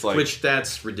day, and it's like Which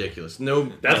that's ridiculous.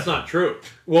 No, That's not true.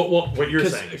 Well, what you're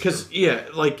saying is because true. yeah,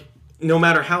 like no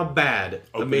matter how bad the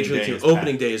Opening Major League day team, is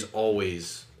opening packed. day is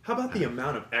always. How about the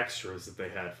amount of extras that they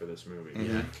had for this movie?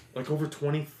 Yeah. Like over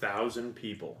 20,000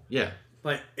 people. Yeah.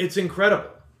 Like, it's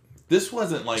incredible. this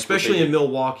wasn't like Especially in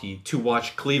Milwaukee to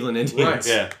watch Cleveland Indians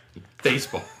Right.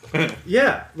 baseball.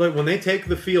 Yeah, like when they take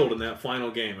the field in that final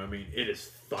game, I mean, it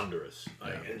is thunderous.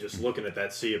 Like, and just looking at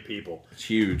that sea of people. It's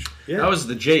huge. Yeah. That was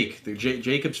the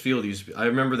Jacobs Field. I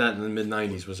remember that in the mid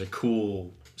 '90s was a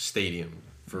cool stadium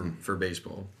for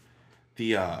baseball.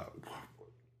 The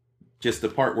just the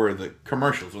part where the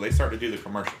commercials, where they start to do the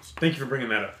commercials. Thank you for bringing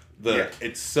that up.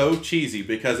 It's so cheesy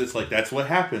because it's like that's what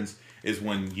happens is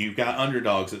when you got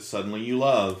underdogs that suddenly you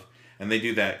love, and they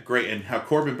do that great. And how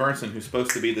Corbin Burnson, who's supposed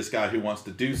to be this guy who wants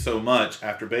to do so much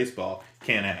after baseball,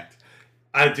 can't act.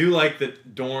 I do like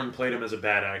that Dorn played him as a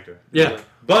bad actor. Yeah.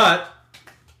 But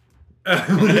when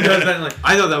he does that, like,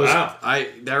 I thought that was wow.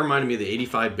 that reminded me of the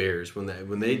 '85 Bears when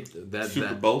they that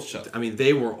Super Bowl show. I mean,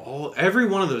 they were every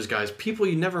one of those guys, people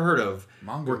you never heard of,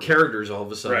 were characters all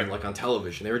of a sudden, Right. like on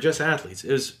television. They were just athletes.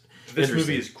 It was This interesting.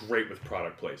 movie is great with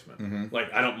product placement.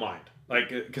 Like, I don't mind. Like,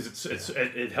 because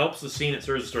it helps the scene. It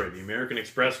serves the story. The American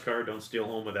Express card, don't steal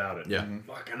home without it. Yeah.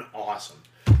 Fucking awesome.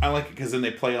 I like it because then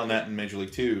they play on that in Major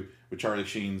League 2 with Charlie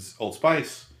Sheen's Old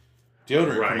Spice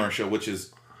deodorant Right. commercial, which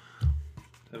is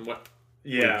And what?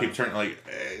 they Yeah. keep turning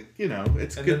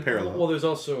it's a And good then- parallel. Well, there's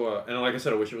also, and like I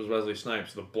said, I wish it was Wesley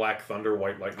Snipes. The Black Thunder,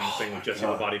 White Lightning thing with Jesse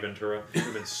the Body Ventura. It would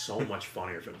have been so much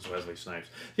funnier if it was Wesley Snipes.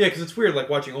 Yeah, because it's weird, like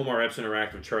watching Omar Epps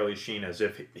interact with Charlie Sheen as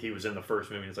if he was in the first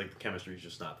movie. It's like the chemistry is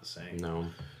just not the same. No.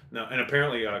 No, and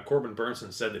apparently Corbin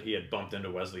Burnson said that he had bumped into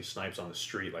Wesley Snipes on the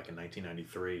street like in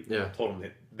 1993. Yeah. Told him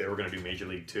that they were going to do Major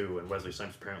League 2, and Wesley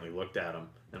Snipes apparently looked at him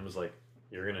and was like,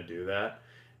 "You're going to do that?"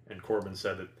 And Corbin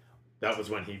said that was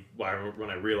when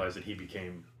I realized that he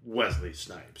became Wesley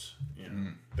Snipes,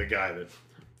 the guy that.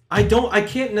 I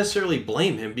can't necessarily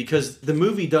blame him because the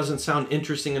movie doesn't sound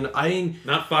interesting, and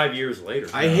Not 5 years later.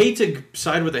 I hate to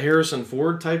side with the Harrison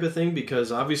Ford type of thing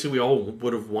because obviously we all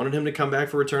would have wanted him to come back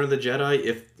for Return of the Jedi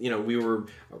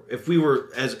if we were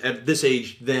as at this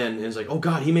age then, and it's like, oh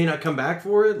God, he may not come back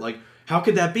for it. Like, how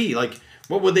could that be? Like,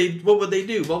 what would they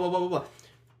do? Blah blah blah blah blah.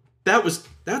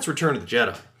 That's Return of the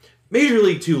Jedi. Major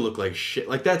League 2 looked like shit.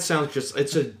 Like, that sounds just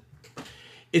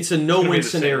it's a no-win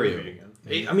scenario.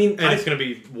 I mean, and it's going to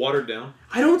be watered down.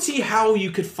 I don't see how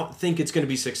you could think it's going to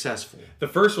be successful. The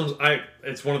first one's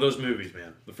it's one of those movies,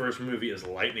 man. The first movie is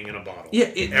lightning in a bottle. Yeah,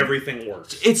 everything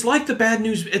works. It's like the bad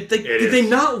news. Did is. they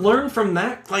not learn from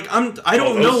that? Like, I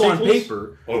don't know on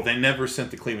paper. Well, they never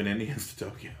sent the Cleveland Indians to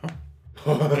Tokyo.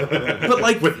 But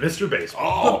like with Mr.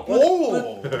 Baseball.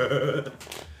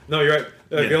 No, you're right.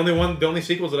 The only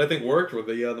sequels that I think worked were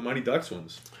the Mighty Ducks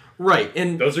ones. Right,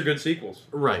 and those are good sequels.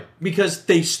 Right, because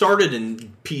they started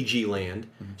in PG land,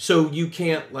 so you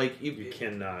can't you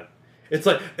cannot. It's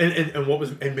like and what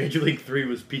was and Major League 3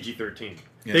 was PG-13.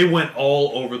 Yeah. They went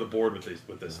all over the board with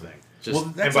this thing.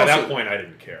 And by that point, I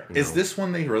didn't care. Is this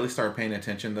when they really started paying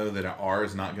attention though that an R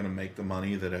is not going to make the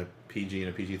money that a PG and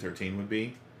a PG-13 would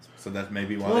be? So that's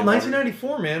maybe why. Well,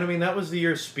 1994, man. I mean, that was the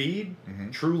year Speed,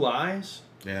 True Lies.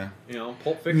 Yeah.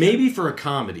 Pulp Fiction. Maybe for a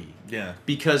comedy. Yeah.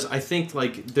 Because I think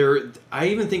I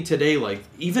even think today, like,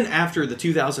 even after the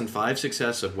 2005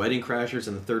 success of Wedding Crashers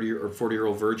and the 30 or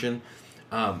 40-Year-Old Virgin,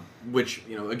 which,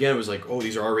 again, was like, oh,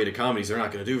 these are R-rated comedies, they're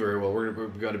not going to do very well.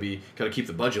 We've got to keep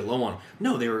the budget low on them.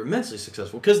 No, they were immensely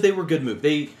successful because they were good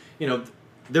movies.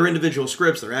 Their individual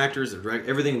scripts, their actors, their direct,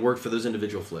 everything worked for those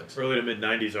individual flicks. Early to mid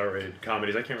 '90s R-rated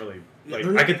comedies. I can't really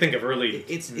I could think of early mid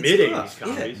 '80s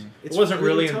comedies. Yeah, it wasn't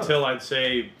really tough. until I'd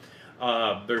say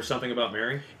There's Something About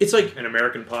Mary. It's like an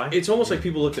American Pie. It's almost like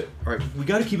people looked at, all right, we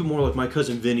got to keep it more like My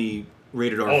Cousin Vinny.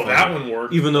 Rated R. Oh, that one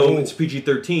worked. Even though it's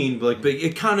PG-13, but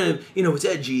it kind of it's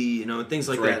edgy, and things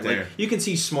like right that. There. Like, you can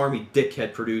see smarmy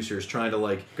dickhead producers trying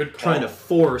to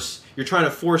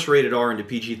force rated R into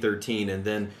PG-13, and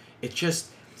then it's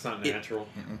not natural.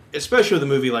 Especially with a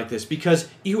movie like this, because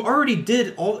you already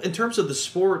did all in terms of the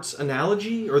sports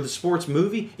analogy or the sports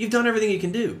movie. You've done everything you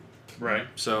can do. Right.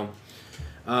 So,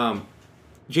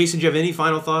 Jason, do you have any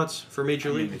final thoughts for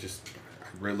Major League? I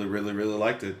really, really, really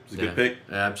liked it. It was a good pick.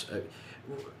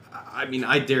 I mean,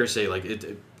 I dare say,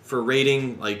 for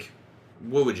rating,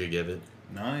 what would you give it?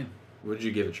 9. What did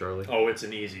you give it, Charlie? Oh, it's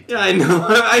an easy 10. Yeah, I know.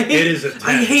 It is a 10.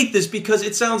 I hate this because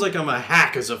it sounds like I'm a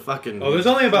hack as a fucking there's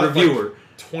only about reviewer.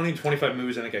 20, 25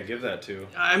 movies I think I give that to.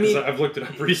 I mean, I've looked it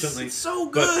up recently. It's so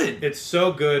good. But it's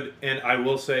so good, and I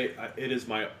will say it is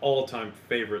my all-time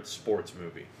favorite sports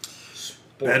movie.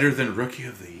 sport. Better than Rookie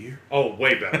of the Year? Oh,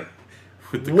 way better.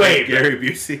 With the way great Gary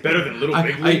better. Busey? Better than Little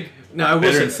Big League. I will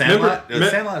Better say, than Sandlot?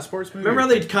 Sandlot a sports movie? Remember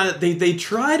how they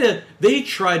tried to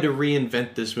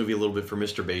reinvent this movie a little bit for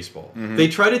Mr. Baseball. Mhm. They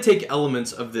try to take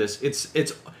elements of this. It's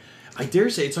I dare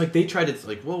say it's like they tried to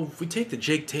if we take the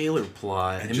Jake Taylor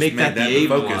plot and just make that the A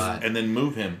focus plot and then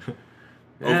move him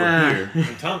over here.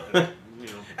 And Tom,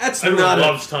 That's everyone not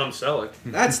loves Tom Selleck.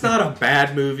 That's not a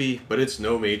bad movie, but it's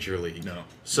no Major League. No.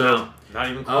 So No, not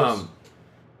even close.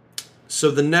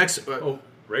 So the next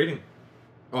rating.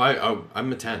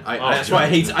 I'm a 10. That's yeah. why I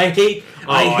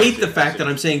hate the fact see. that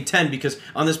I'm saying 10 because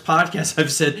on this podcast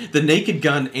I've said The Naked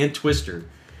Gun and Twister.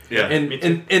 Yeah. Me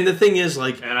too. And the thing is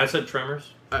like And I said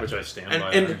Tremors, which I stand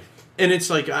by. And it's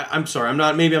like I'm sorry, I'm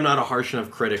not a harsh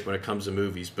enough critic when it comes to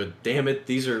movies, but damn it,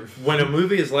 these are When a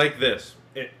movie is like this,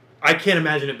 I can't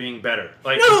imagine it being better.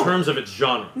 Like No. in terms of its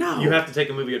genre, No. you have to take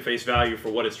a movie at face value for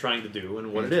what it's trying to do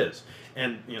and what it is.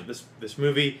 And this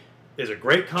movie is a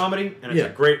great comedy and it's a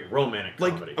great romantic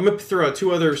comedy. I'm gonna throw out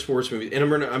two other sports movies,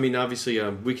 and obviously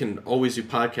we can always do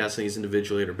podcasts on these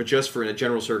individually later, but just for in a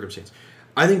general circumstance,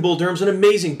 I think Bull Durham's an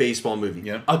amazing baseball movie.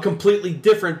 Yeah. A completely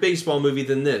different baseball movie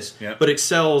than this, Yeah. but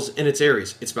excels in its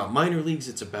areas. It's about minor leagues.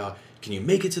 It's about can you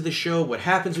make it to the show? What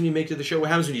happens when you make it to the show? What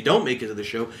happens when you don't make it to the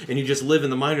show and you just live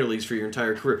in the minor leagues for your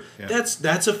entire career? Yeah.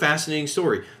 That's a fascinating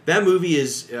story. That movie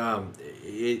is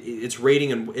its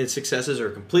rating and its successes are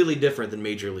completely different than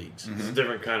Major Leagues. It's a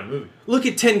different kind of movie. Look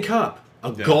at Tin Cup,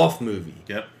 a golf movie.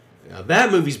 Yep. Now,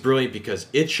 that movie's brilliant because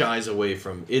it shies away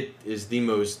from it is the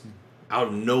most out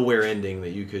of nowhere ending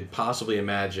that you could possibly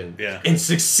imagine and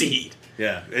succeed.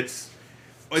 Yeah, it's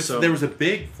So- there was a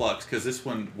big flux because this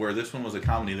one was a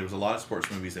comedy. There was a lot of sports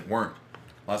movies that weren't.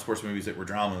 A lot of sports movies that were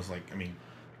dramas. Like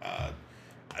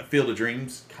Field of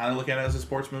Dreams. Kind of look at it as a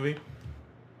sports movie.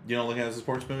 You don't look at it as a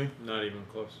sports movie. Not even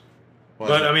close. Why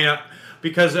But is I mean,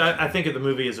 because I think the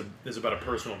movie is about a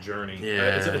personal journey.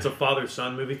 Yeah. It's a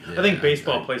father-son movie. Yeah, I think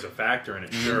baseball plays a factor in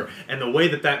it, sure. And the way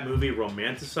that movie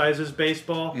romanticizes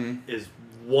baseball is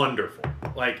wonderful.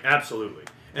 Like, absolutely.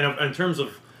 And in terms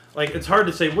of, like, it's hard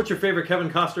to say, what's your favorite Kevin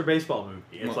Costner baseball movie?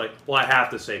 It's I have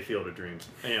to say Field of Dreams.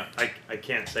 I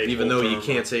can't say Even though you Bull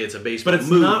can't say it's a baseball But it's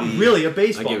movie. not really a I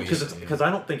baseball get what you're saying. because I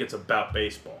don't think it's about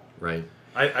baseball. Right.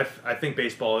 I think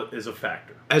baseball is a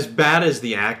factor. As bad as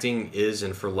the acting is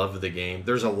in For Love of the Game,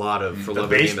 there's a lot of For The Love of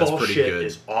the Game that's baseball pretty shit good.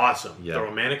 is awesome. Yeah. The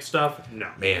romantic stuff, no.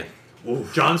 Man.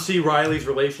 Oof. John C. Reilly's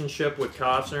relationship with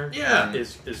Costner Yeah.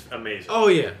 is amazing. Oh,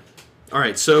 yeah. All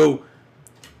right, so...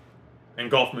 And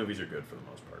golf movies are good for the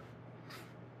most part.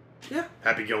 Yeah.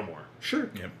 Happy Gilmore. Sure.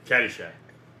 Yep. Caddyshack.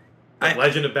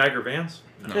 Legend of Bagger Vance?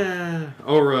 No.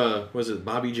 Or, was it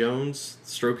Bobby Jones,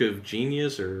 Stroke of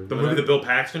Genius, or... The movie that Bill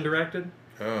Paxton directed?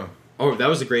 Oh, that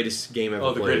was the greatest game ever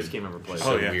played. Oh, the greatest game ever played.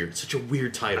 So weird. Such a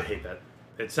weird title. I hate that.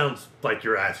 It sounds like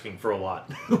you're asking for a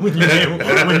lot when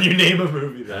you name a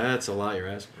movie. That's a lot you're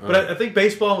asking. But I think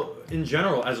baseball, in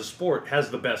general, as a sport, has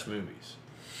the best movies.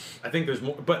 I think there's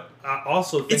more, but I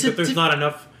also think that there's not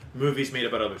enough movies made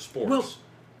about other sports. Well,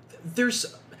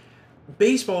 there's...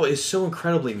 Baseball is so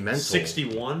incredibly mental.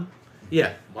 61?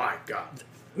 Yeah. My God.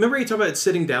 Remember you talked about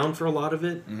sitting down for a lot of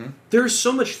it? Mm-hmm. There's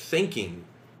so much thinking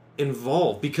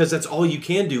involved because that's all you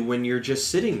can do when you're just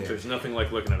sitting there. There's nothing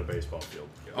like looking at a baseball field.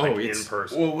 In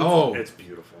person. Well, it's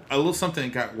beautiful. A little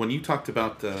something when you talked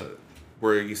about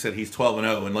where you said he's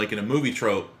 12-0, and like in a movie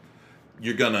trope,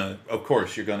 you're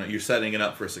setting it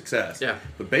up for success. Yeah.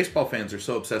 But baseball fans are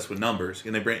so obsessed with numbers,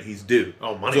 and he's due.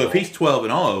 Oh, Moneyball. So if he's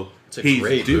 12-0, he's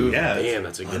great due. movie. Yeah, Damn,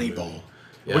 that's a good Moneyball. movie.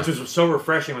 Yeah. Which was so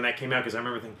refreshing when that came out because I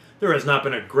remember thinking there has not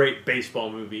been a great baseball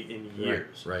movie in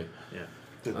years. Right.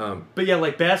 Yeah. But yeah,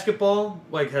 like basketball,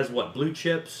 has what? Blue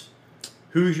Chips,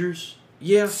 Hoosiers.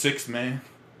 Yeah. Sixth Man.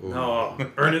 Oh,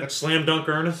 Slam Dunk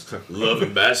Ernest.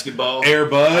 Loving Basketball. Air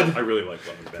Bud. I really like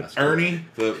Loving Basketball. Ernie,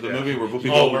 the movie where Whoopi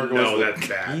Oh Goldberg no, was. that's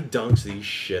bad. He dunks these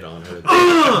shit on her.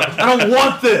 I don't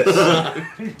want this.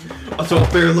 That's all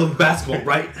fair love basketball,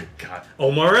 right? God.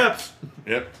 Omar Epps.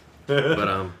 Yep. But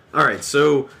all right,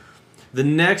 so the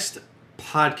next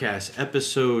podcast,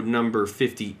 episode number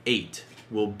 58,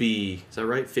 will be, is that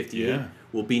right? 58? Yeah.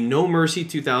 Will be No Mercy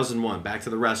 2001, Back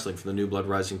to the Wrestling from the New Blood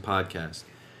Rising podcast.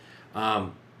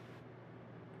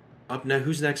 Up now,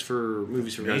 who's next for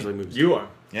movies for guys like movies? You are.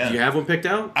 Yeah. Do you have one picked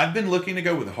out? I've been looking to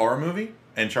go with a horror movie,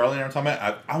 and Charlie and I were talking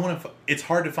about. I want to. It's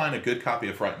hard to find a good copy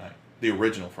of Fright Night, the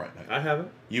original Fright Night. I have it.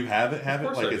 You have it? Have Of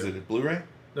it? course Like, I is do. it a Blu-ray?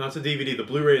 No, it's a DVD. The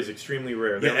Blu-ray is extremely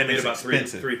rare. They Yeah, only and made it's about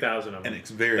expensive. 3,000 of them. And it's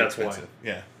very That's expensive. why.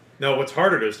 Yeah. No, what's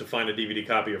harder is to find a DVD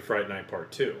copy of Fright Night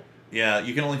Part 2. Yeah,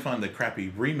 you can only find the crappy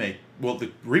remake. Well,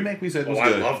 the remake we said was I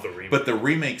good. love the remake. But the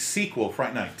remake sequel,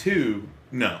 Fright Night 2,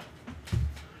 no.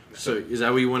 So is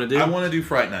that what you want to do? I want to do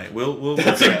Fright Night. We'll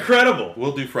That's incredible.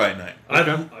 We'll do Fright Night.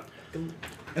 Okay.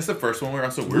 That's the first one.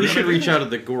 We should reach out to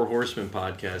the Gore Horseman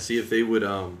podcast, see if they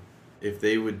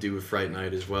would do a Fright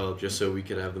Night as well, just so we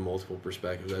could have the multiple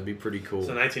perspectives. That'd be pretty cool.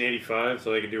 So 1985,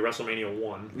 so they could do WrestleMania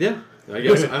 1. Yeah, I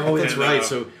guess. Oh, that's right.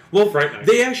 So, well, Fright Night.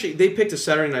 they picked a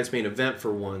Saturday night's main event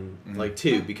for one,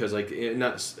 two, because I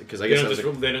guess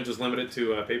they don't just limit it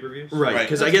to pay-per-views. Right,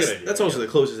 because I guess that's also the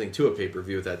closest thing to a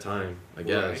pay-per-view at that time. I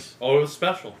guess. Right. Oh, it was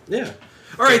special. Yeah.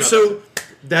 All right, so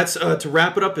that's to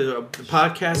wrap it up. The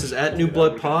podcast is at New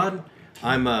Blood Pod.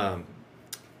 I'm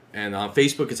and on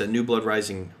Facebook it's at New Blood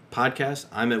Rising Podcast.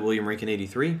 I'm at William Rankin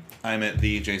 83. I'm at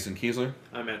the Jason Kiesler.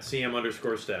 I'm at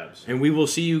CM_stabs. And we will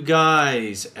see you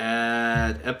guys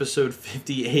at episode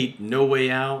 58, No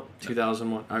Way Out,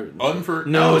 2001.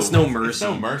 No, it's No Mercy. It's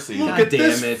No Mercy. God Look at damn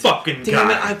this it. fucking Damn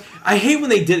guy. it. I hate when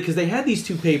they did it because they had these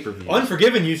two pay-per-views.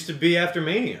 Unforgiven used to be after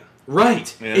Mania.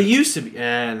 Right. Yeah. It used to be.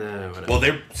 Whatever. Well,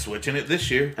 they're switching it this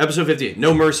year. Episode 58,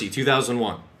 No Mercy,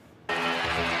 2001.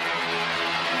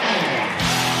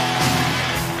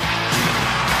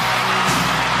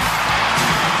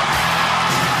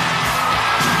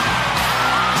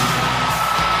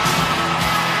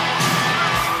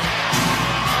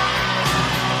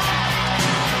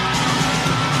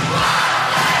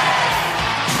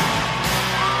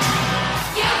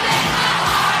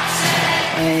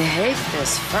 I hate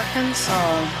this fucking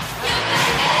song.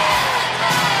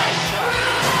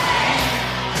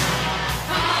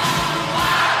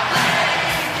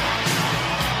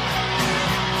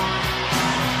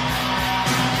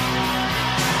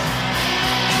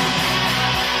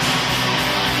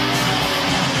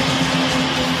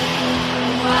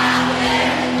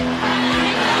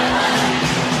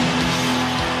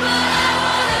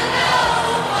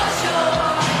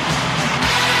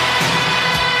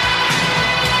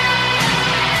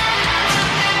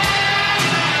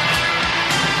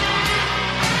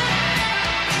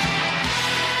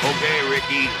 Okay,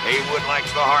 Ricky, Haywood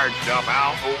likes the hard stuff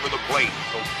out over the plate,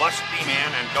 so bust him in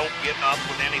and don't get up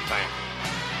with anything.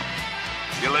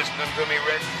 You listening to me,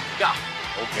 Rick? Yeah.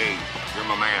 Okay, you're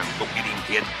my man. Go get him,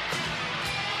 kid.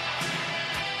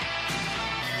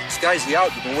 This guy's the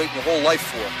out you've been waiting your whole life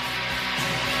for.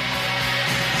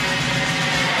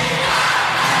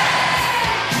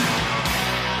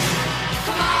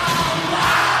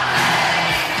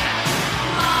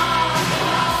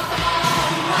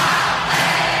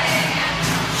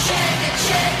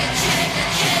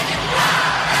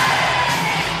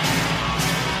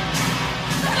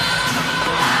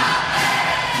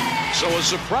 So a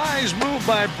surprise move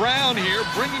by Brown here,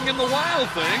 bringing in the Wild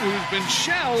Thing, who's been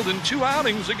shelled in 2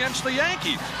 outings against the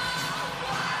Yankees.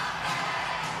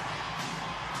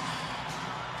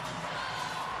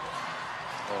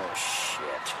 Oh,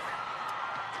 shit.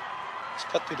 Let's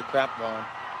cut through the crap, Vaughn.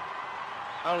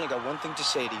 I only got one thing to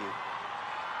say to you.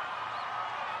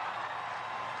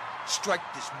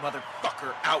 Strike this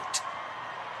motherfucker out.